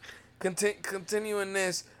it. Continuing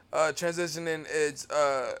this, transitioning it's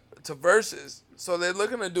to verses. So they're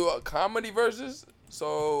looking to do a comedy versus.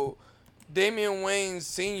 So Damian Wayne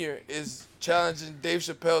Sr. is challenging Dave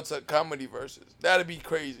Chappelle to comedy versus. That'd be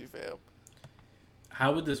crazy, fam.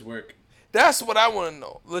 How would this work? That's what I want to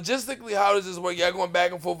know. Logistically, how does this work? Y'all going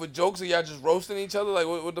back and forth with jokes, or y'all just roasting each other? Like,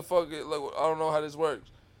 what the fuck? Like, I don't know how this works.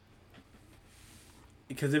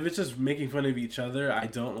 because if it's just making fun of each other, I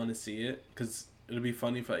don't want to see it because it'll be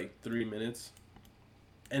funny for like 3 minutes,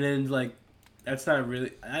 and then like that's not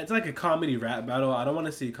really. It's like a comedy rap battle. I don't want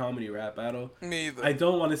to see a comedy rap battle. Me either. I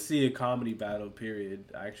don't want to see a comedy battle. Period.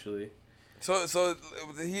 Actually. So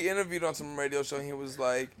he interviewed on some radio show and he was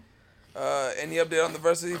like, any update on the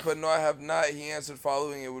verses? He put, no, I have not. He answered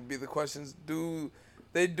following it would be the questions, do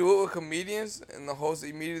they do it with comedians? And the host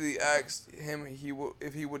immediately asked him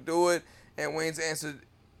if he would do it, and Wayne's answered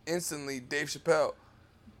instantly, Dave Chappelle.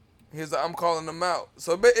 He's like, I'm calling them out.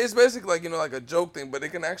 So it's basically like, like a joke thing, but it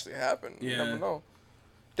can actually happen. Yeah. You never know.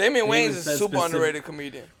 Damian Wayans is a super underrated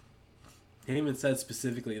comedian. He even said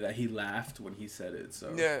specifically that he laughed when he said it.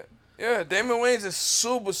 So Yeah, Damian Wayans is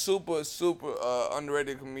super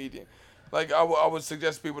underrated comedian. Like, I would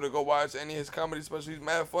suggest people to go watch any of his comedy, especially he's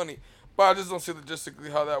mad funny. But I just don't see logistically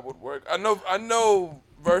how that would work. I know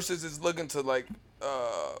Versus is looking to like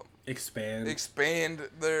expand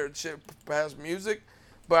their shit past music,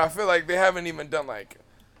 but I feel like they haven't even done like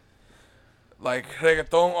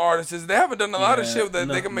reggaeton artists. They haven't done a lot of shit that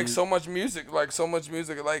they can make so much music.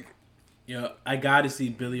 Yo, I gotta see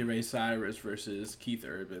Billy Ray Cyrus versus Keith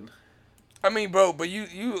Urban. I mean, bro, but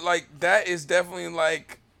you like that is definitely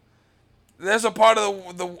like there's a part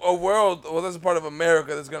of the world, well, there's a part of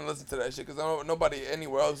America that's gonna listen to that shit because nobody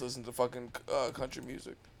anywhere else listens to fucking country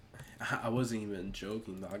music. I wasn't even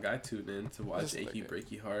joking, dog. I tuned in to watch Achy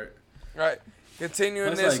Breaky Heart. Right,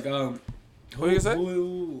 continuing this. Like, what do you say?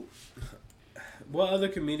 What other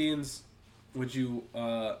comedians would you?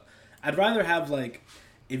 I'd rather have like,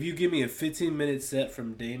 if you give me a 15-minute set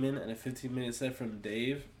from Damon and a 15-minute set from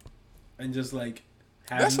Dave, and just like.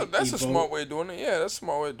 That's a smart way of doing it. Yeah, that's a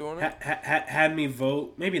smart way of doing it. Had me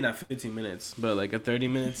vote, maybe not 15 minutes, but like a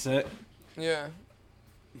 30-minute set. Yeah.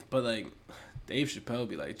 But like, Dave Chappelle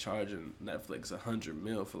be like charging Netflix $100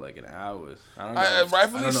 million for like an hour. I don't know.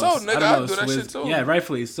 Rightfully so, nigga. I do that shit too. Yeah,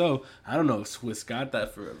 rightfully so. I don't know if Swiss got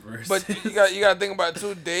that for a verse. But you got to think about it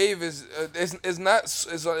too. Dave is it's not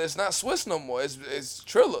Swiss no more. It's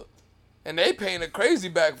Triller, and they paying a crazy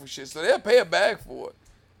bag for shit, so they'll pay a bag for it.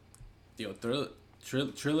 Yo, Triller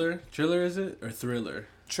is it or Thriller?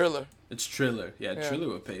 Triller. It's Triller. Yeah, Triller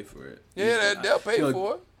would pay for it. Yeah, they'll pay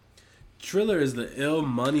for it. Triller is the ill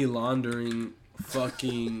money laundering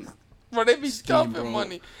fucking. Bro, they be dumping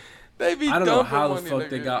money. They be. I don't know how the fuck nigga.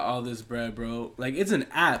 they got all this bread, bro. Like, it's an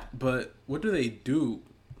app, but what do they do?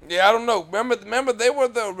 Yeah, I don't know. Remember, they were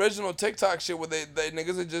the original TikTok shit where they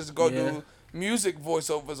niggas would just go do music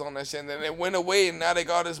voiceovers on that shit, and then it went away, and now they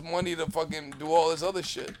got this money to fucking do all this other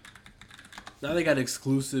shit. Now they got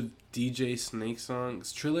exclusive DJ Snake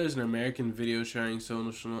songs. Triller is an American video sharing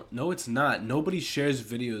social. No, it's not. Nobody shares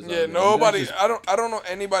videos. Yeah, nobody. I don't know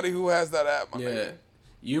anybody who has that app. Yeah,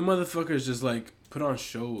 you motherfuckers just like put on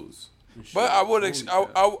shows. But I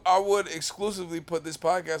would exclusively put this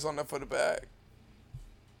podcast on there for the bag.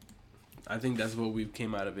 I think that's what we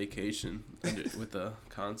came out of vacation with the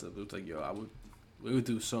concept. It was like, we would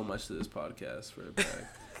do so much to this podcast for a bag.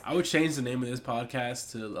 I would change the name of this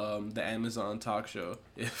podcast to the Amazon Talk Show.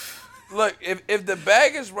 Look, if the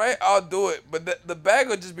bag is right, I'll do it. But the bag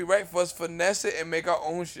will just be right for us, finesse it, and make our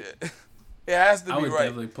own shit. It has to be right. I would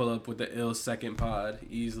definitely pull up with the ill second pod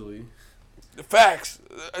easily. The facts,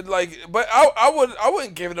 but I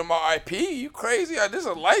wouldn't give them our IP. You crazy? This is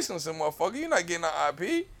a licensing motherfucker. You're not getting our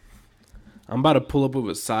IP. I'm about to pull up with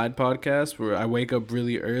a side podcast where I wake up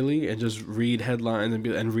really early and just read headlines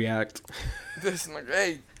and react. This nigga,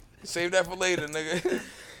 hey, save that for later, nigga.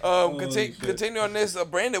 Continue on this. A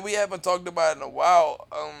brand that we haven't talked about in a while.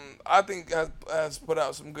 I think has put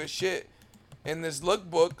out some good shit in this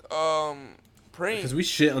lookbook. Preem. Because we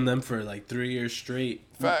shit on them for like 3 years straight.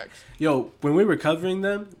 Facts. Yo, when we were covering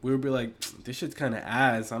them, we would be like, this shit's kind of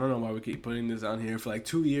ass. I don't know why we keep putting this on here for like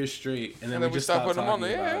 2 years straight. And then we just stopped putting them on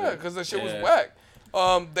there. Yeah, because that shit was whack.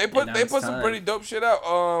 They put some pretty dope shit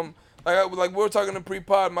out. Like we were talking to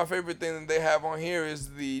pre-pod, my favorite thing that they have on here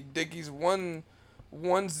is the Dickies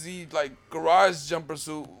onesie like garage jumper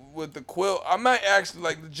suit with the quilt. I might actually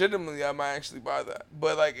legitimately buy that,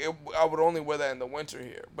 but I would only wear that in the winter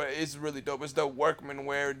here. But it's really dope. It's the workman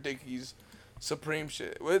wear Dickies Supreme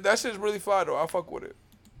shit. That shit's really fly though. I fuck with it.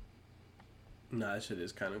 Nah, that shit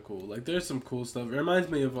is kind of cool. Like, there's some cool stuff. It reminds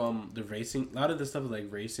me of the racing. A lot of the stuff is like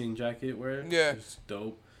racing jacket wear. Yeah, it's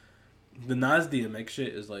dope. The Nas DMX shit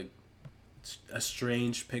is like a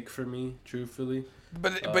strange pick for me, truthfully.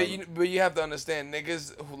 But you have to understand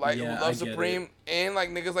niggas who love Supreme and like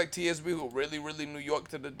niggas like TSB who really New York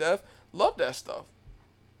to the death love that stuff.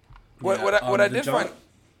 What I did find.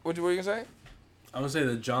 What were you gonna say? I would say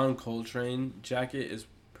the John Coltrane jacket is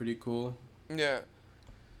pretty cool. Yeah.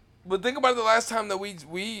 But think about the last time that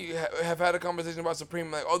have had a conversation about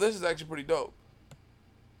Supreme. Like, oh, this is actually pretty dope.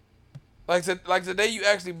 Like today, you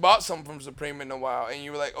actually bought something from Supreme in a while, and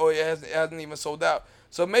you were like, oh, yeah, it hasn't even sold out.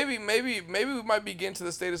 So maybe we might be getting to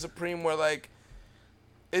the state of Supreme where like,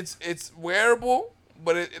 it's wearable,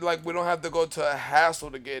 but it like we don't have to go to a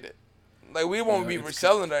hassle to get it. Like we won't be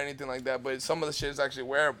reselling it or anything like that, but some of the shit is actually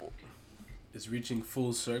wearable. It's reaching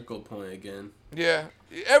full circle point again. Yeah,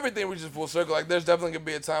 everything reaches full circle. Like there's definitely gonna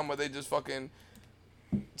be a time where they just fucking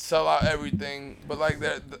sell out everything, but like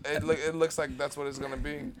it looks like that's what it's gonna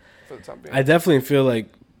be for the time being. I definitely feel like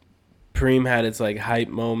Preem had its like hype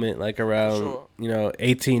moment like around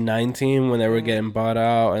 18, 19 when they were getting bought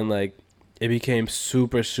out and like it became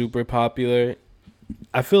super super popular.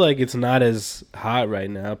 I feel like it's not as hot right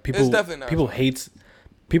now. People it's definitely not.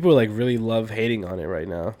 People like really love hating on it right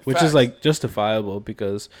now, which Facts. is like justifiable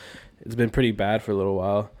because it's been pretty bad for a little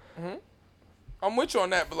while. Mm-hmm. I'm with you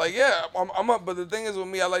on that, but like, yeah, I'm up. But the thing is, with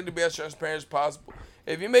me, I like to be as transparent as possible.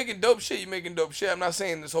 If you're making dope shit, you're making dope shit. I'm not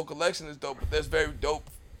saying this whole collection is dope, but there's very dope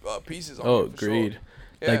pieces on it. Agreed. Sure.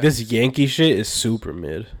 Yeah. Like this Yankee shit is super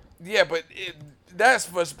mid. Yeah, but that's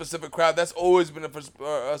for a specific crowd. That's always been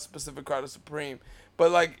a specific crowd of Supreme.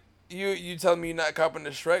 But like, you telling me you're not copping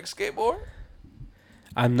the Shrek skateboard?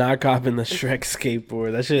 I'm not copping the Shrek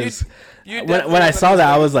skateboard. That shit is. When I saw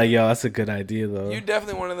that, I was like, "Yo, that's a good idea, though." You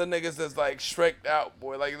definitely one of the niggas that's like Shrek'd out,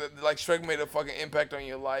 boy. Like Shrek made a fucking impact on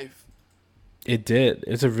your life. It did.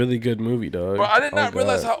 It's a really good movie, dog. Bro, I did not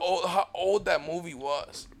realize how old that movie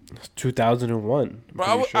was. 2001.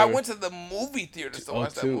 Bro, I went to the movie theaters to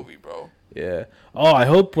watch that movie, bro. Yeah. Oh, I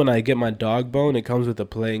hope when I get my dog bone, it comes with the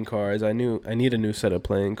playing cards. I need a new set of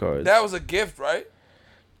playing cards. That was a gift, right?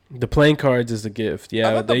 The playing cards is a gift.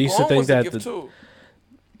 Yeah, they used to think that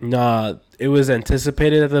Nah, it was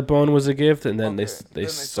anticipated that the bone was a gift, and then they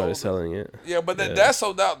started selling it. Yeah, but that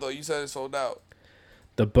sold out though. You said it sold out.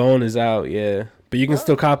 The bone is out, yeah, but you can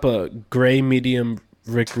still cop a gray medium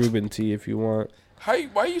Rick Rubin tee if you want. Why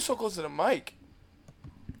are you so close to the mic?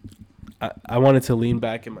 I wanted to lean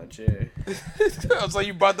back in my chair. So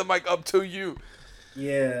you brought the mic up to you.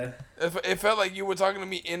 Yeah. It felt like you were talking to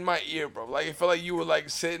me in my ear, bro. Like, it felt like you were, like,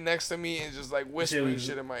 sitting next to me and just, like, whispering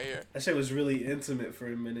shit in my ear. That shit was really intimate for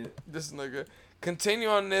a minute. This nigga. Continue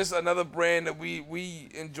on this. Another brand that we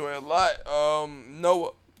enjoy a lot.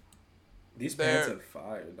 Noah. These pants are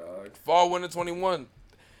fire, dog. Fall Winter 21.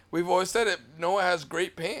 We've always said it. Noah has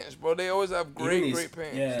great pants, bro. They always have great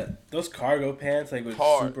pants. Yeah, those cargo pants, like, with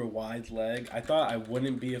super wide leg. I thought I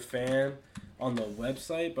wouldn't be a fan on the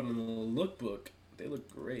website, but on the lookbook, they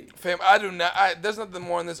look great. Fam, I do not. There's nothing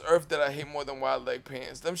more on this earth that I hate more than wide leg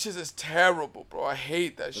pants. Them shits is terrible, bro. I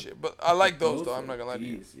hate that shit. But I like those though. I'm not gonna lie to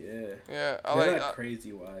you. Yeah. Yeah, they're not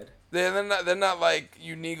crazy wide. They're not like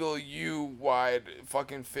Uniqlo U wide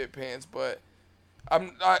fucking fit pants. But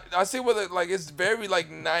I see whether like it's very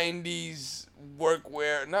like 90s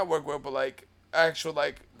workwear, not workwear, but like actual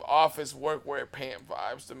like office workwear pant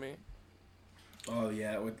vibes to me. Oh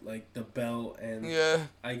yeah, with like the belt and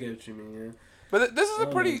I get what you mean. Yeah. But this is a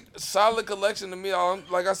pretty solid collection to me.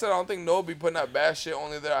 Like I said, I don't think Noah be putting out bad shit.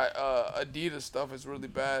 Only their Adidas stuff is really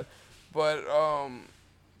bad. But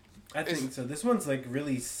I think so. This one's like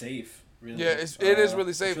really safe. Really. Yeah, it is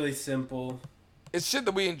really safe. It's really simple. It's shit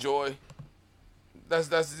that we enjoy. That's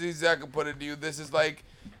the exact I can put it to you. This is like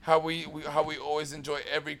how we always enjoy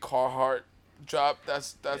every Carhartt drop.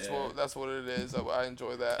 That's what it is. I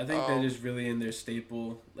enjoy that. I think they're just really in their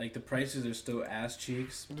staple. Like the prices are still ass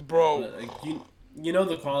cheeks, bro. But, like you know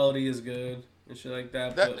the quality is good and shit like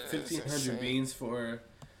that. But 1,500 beans for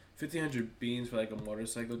like a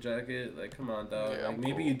motorcycle jacket. Like come on, dog. Yeah, like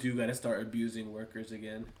maybe you do gotta start abusing workers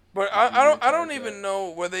again. But I don't even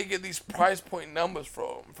know where they get these price point numbers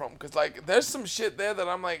from. Cause like there's some shit there that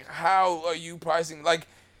I'm like, how are you pricing like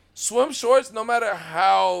swim shorts? No matter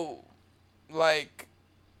how like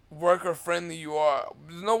worker friendly you are,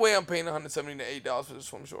 there's no way I'm paying $170 to $8 for the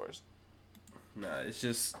swim shorts. Nah, it's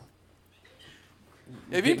just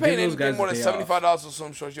if you paying anything more than $75 for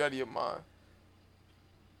swim shorts, you're out of your mind.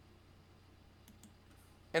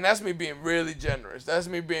 And that's me being really generous. That's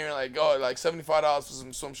me being like, oh, like $75 for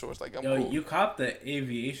some swim shorts. Like I'm cool. You copped the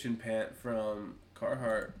aviation pant from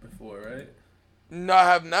Carhartt before, right? No, I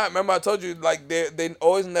have not. Remember I told you like they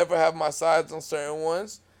always never have my size on certain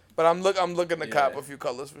ones. But I'm looking to cop a few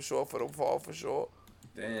colors for sure for the fall for sure.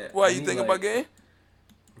 Damn. What you think about getting?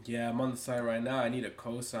 Yeah, I'm on the site right now. I need a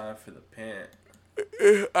cosign for the pant.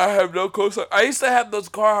 I have no cosign. I used to have those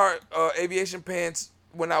Carhartt aviation pants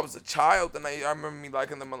when I was a child, and I remember me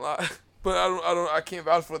liking them a lot. But I can't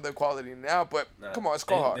vouch for their quality now. But come on, it's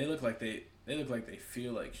Carhartt. They look like they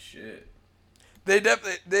feel like shit.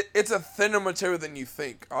 It's a thinner material than you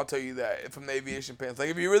think. I'll tell you that from the aviation pants. Like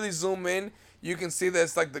if you really zoom in, you can see that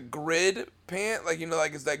it's like the grid pant, like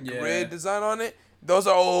like it's that grid design on it. Those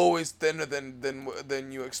are always thinner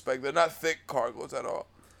than you expect. They're not thick cargos at all.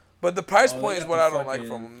 But the price point is what I don't like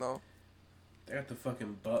from them though. They got the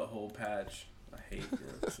fucking butthole patch. I hate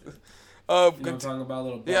that shit. You know what I'm talking about, a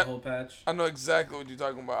little butthole patch? I know exactly what you're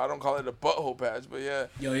talking about. I don't call it a butthole patch, but yeah.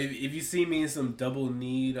 Yo, if you see me in some double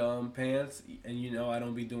knee pants, and I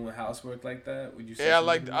don't be doing housework like that, would you say? Yeah,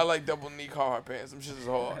 I like double knee Carhartt pants. Them shit is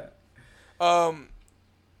hard.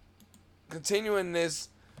 Continuing this,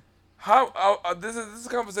 this is a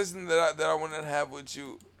conversation that I want to have with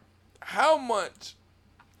you. How much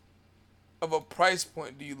of a price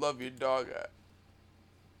point do you love your dog at?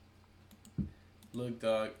 Look,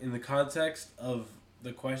 dog, in the context of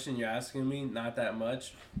the question you're asking me, not that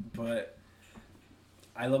much, but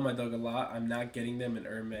I love my dog a lot. I'm not getting them an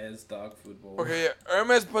Hermes dog food bowl. Okay, yeah.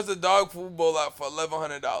 Hermes puts a dog food bowl out for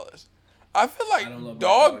 $1,100. I feel like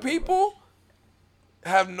dog people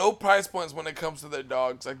have no price points when it comes to their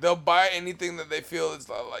dogs. Like, they'll buy anything that they feel is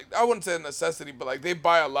like, I wouldn't say a necessity, but like they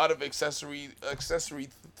buy a lot of accessory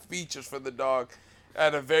features for the dog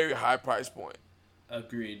at a very high price point.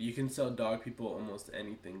 Agreed. You can sell dog people almost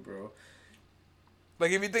anything, bro.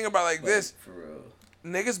 Like, if you think about this, for real,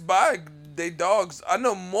 niggas buy they dogs. I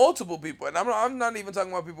know multiple people, and I'm not even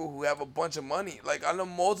talking about people who have a bunch of money. Like, I know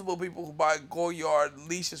multiple people who buy Goyard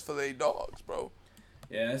leashes for their dogs, bro.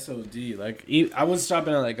 Yeah, that's OD. Like, I was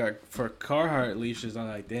shopping at for Carhartt leashes. I'm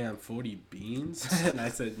like, damn, 40 beans? And I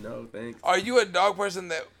said, no, thanks. Are you a dog person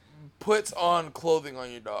that puts on clothing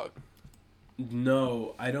on your dog?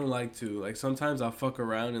 No, I don't like to. Like, sometimes I'll fuck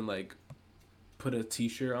around and, like, put a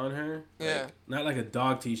t-shirt on her. Yeah. Like, not like a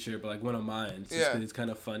dog t-shirt, but, like, one of mine. It's just 'cause it's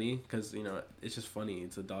kind of funny. Because, it's just funny.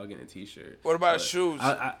 It's a dog in a t-shirt. What about shoes?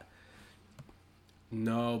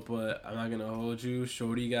 No, but I'm not going to hold you.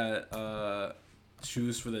 Shorty got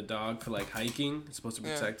shoes for the dog for, like, hiking. It's supposed to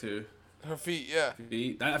protect her feet, yeah.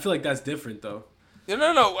 I feel like that's different, though. Yeah,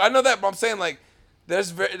 no. I know that, but I'm saying, like,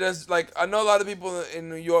 there's like, I know a lot of people in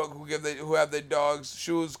New York who have their dogs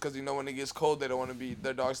shoes because when it gets cold they don't want to be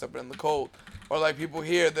their dog stepping in the cold, or like people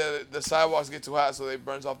here the sidewalks get too hot so they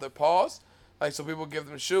burns off their paws, like, so people give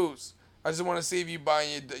them shoes. I just want to see if you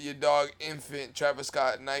buying your dog infant Travis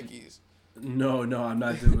Scott Nikes. No, I'm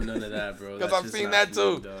not doing none of that, bro. Because I've seen that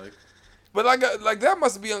too. Dog. But like that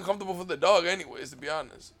must be uncomfortable for the dog anyways. To be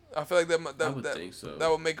honest, I feel like that think so. That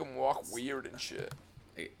would make him walk weird and shit.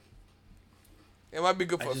 It might be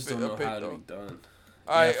good for I just don't know pick, how to though. be done.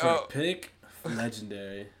 Alright, for a pick,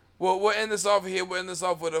 legendary. Well, we'll end this off here. We'll end this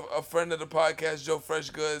off with a friend of the podcast, Joe Fresh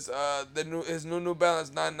Goods. His New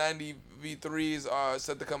Balance 990 V3s are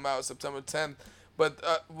set to come out September 10th. But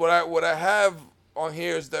what I have on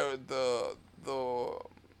here is the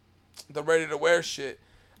ready to wear shit.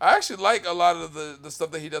 I actually like a lot of the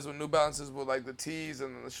stuff that he does with New Balances, with like the tees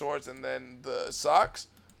and the shorts and then the socks.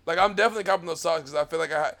 Like, I'm definitely copping those socks because I feel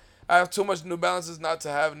like I have too much New Balances not to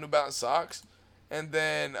have New Balance socks. And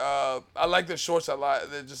then I like the shorts a lot.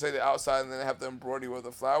 They just say the outside and then they have the embroidery with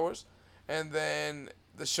the flowers. And then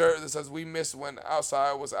the shirt that says "We miss when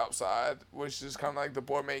outside was outside," which is kind of like the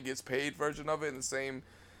Board Mate Gets Paid version of it in the same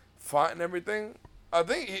font and everything. I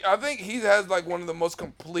think he has like one of the most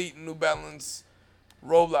complete New Balance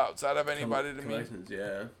rollouts out of anybody to me.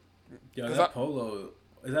 Yeah. Yo, that polo,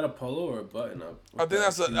 is that a polo or a button up? I think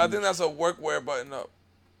that's a workwear button up.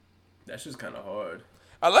 That's just kind of hard.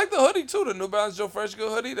 I like the hoodie too, the New Balance Joe Fresh Good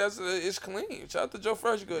hoodie. It's clean. Shout out to Joe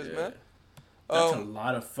Fresh Goods, man. That's a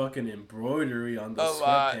lot of fucking embroidery on the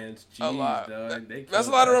sweatpants. Jeez, a lot. Dog. That's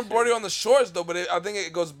a lot of embroidery on the shorts though, but I think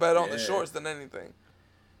it goes better on the shorts than anything.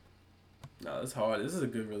 No, it's hard. This is a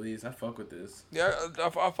good release. I fuck with this. Yeah, I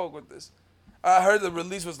fuck with this. I heard the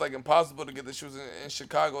release was like impossible to get the shoes in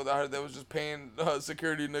Chicago. I heard they was just paying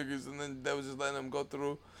security niggas and then they was just letting them go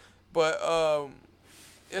through. But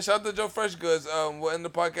yeah, shout out to Joe Fresh Goods. We'll end the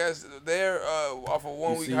podcast there off of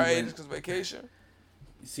 1 week hiatus because vacation.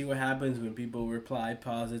 You see what happens when people reply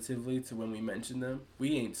positively to when we mention them?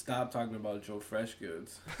 We ain't stopped talking about Joe Fresh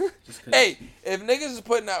Goods. Hey, if niggas is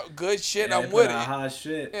putting out good shit, I'm with it. Hot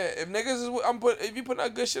shit. Yeah, if niggas is if you putting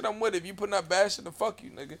out good shit, I'm with it. If you putting out bad shit, then fuck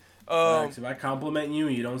you, nigga. If I compliment you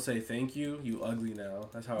and you don't say thank you, you ugly now.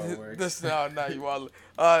 That's how it works. Nah, you all.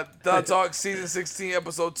 Dog Talk Season 16,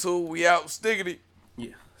 Episode 2. We out. Stiggity. Yeah.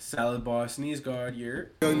 Salad bar, sneeze guard, young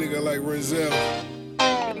nigga like Renzel.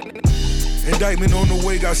 Indictment on the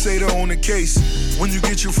way, got Seda on the case. When you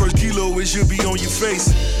get your first kilo, it should be on your face.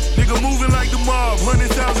 Nigga moving like the mob,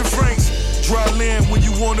 100,000 francs. dry land when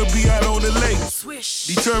you wanna be out on the lake.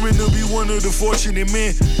 Determined to be one of the fortunate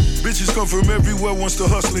men. Bitches come from everywhere once the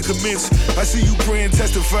hustling commence. I see you praying,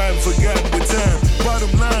 testifying, forgotten with time.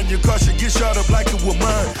 Bottom line, your car should get shot up like it was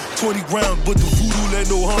mine. 20 round, but the voodoo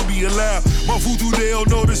let no harm be allowed. My voodoo, they don't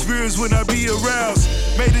know the spirits when I be aroused.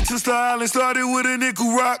 Made it to Star Island, started with a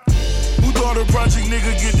nickel rock. Who thought a project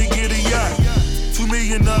nigga get a yacht? $2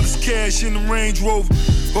 million cash in the Range Rover.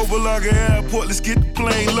 Overlogger Airport, let's get the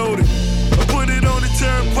plane loaded. I put it on the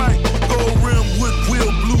turnpike. Gold rim, wood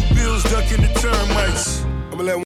wheel, blue bills, ducking the termites. I'ma let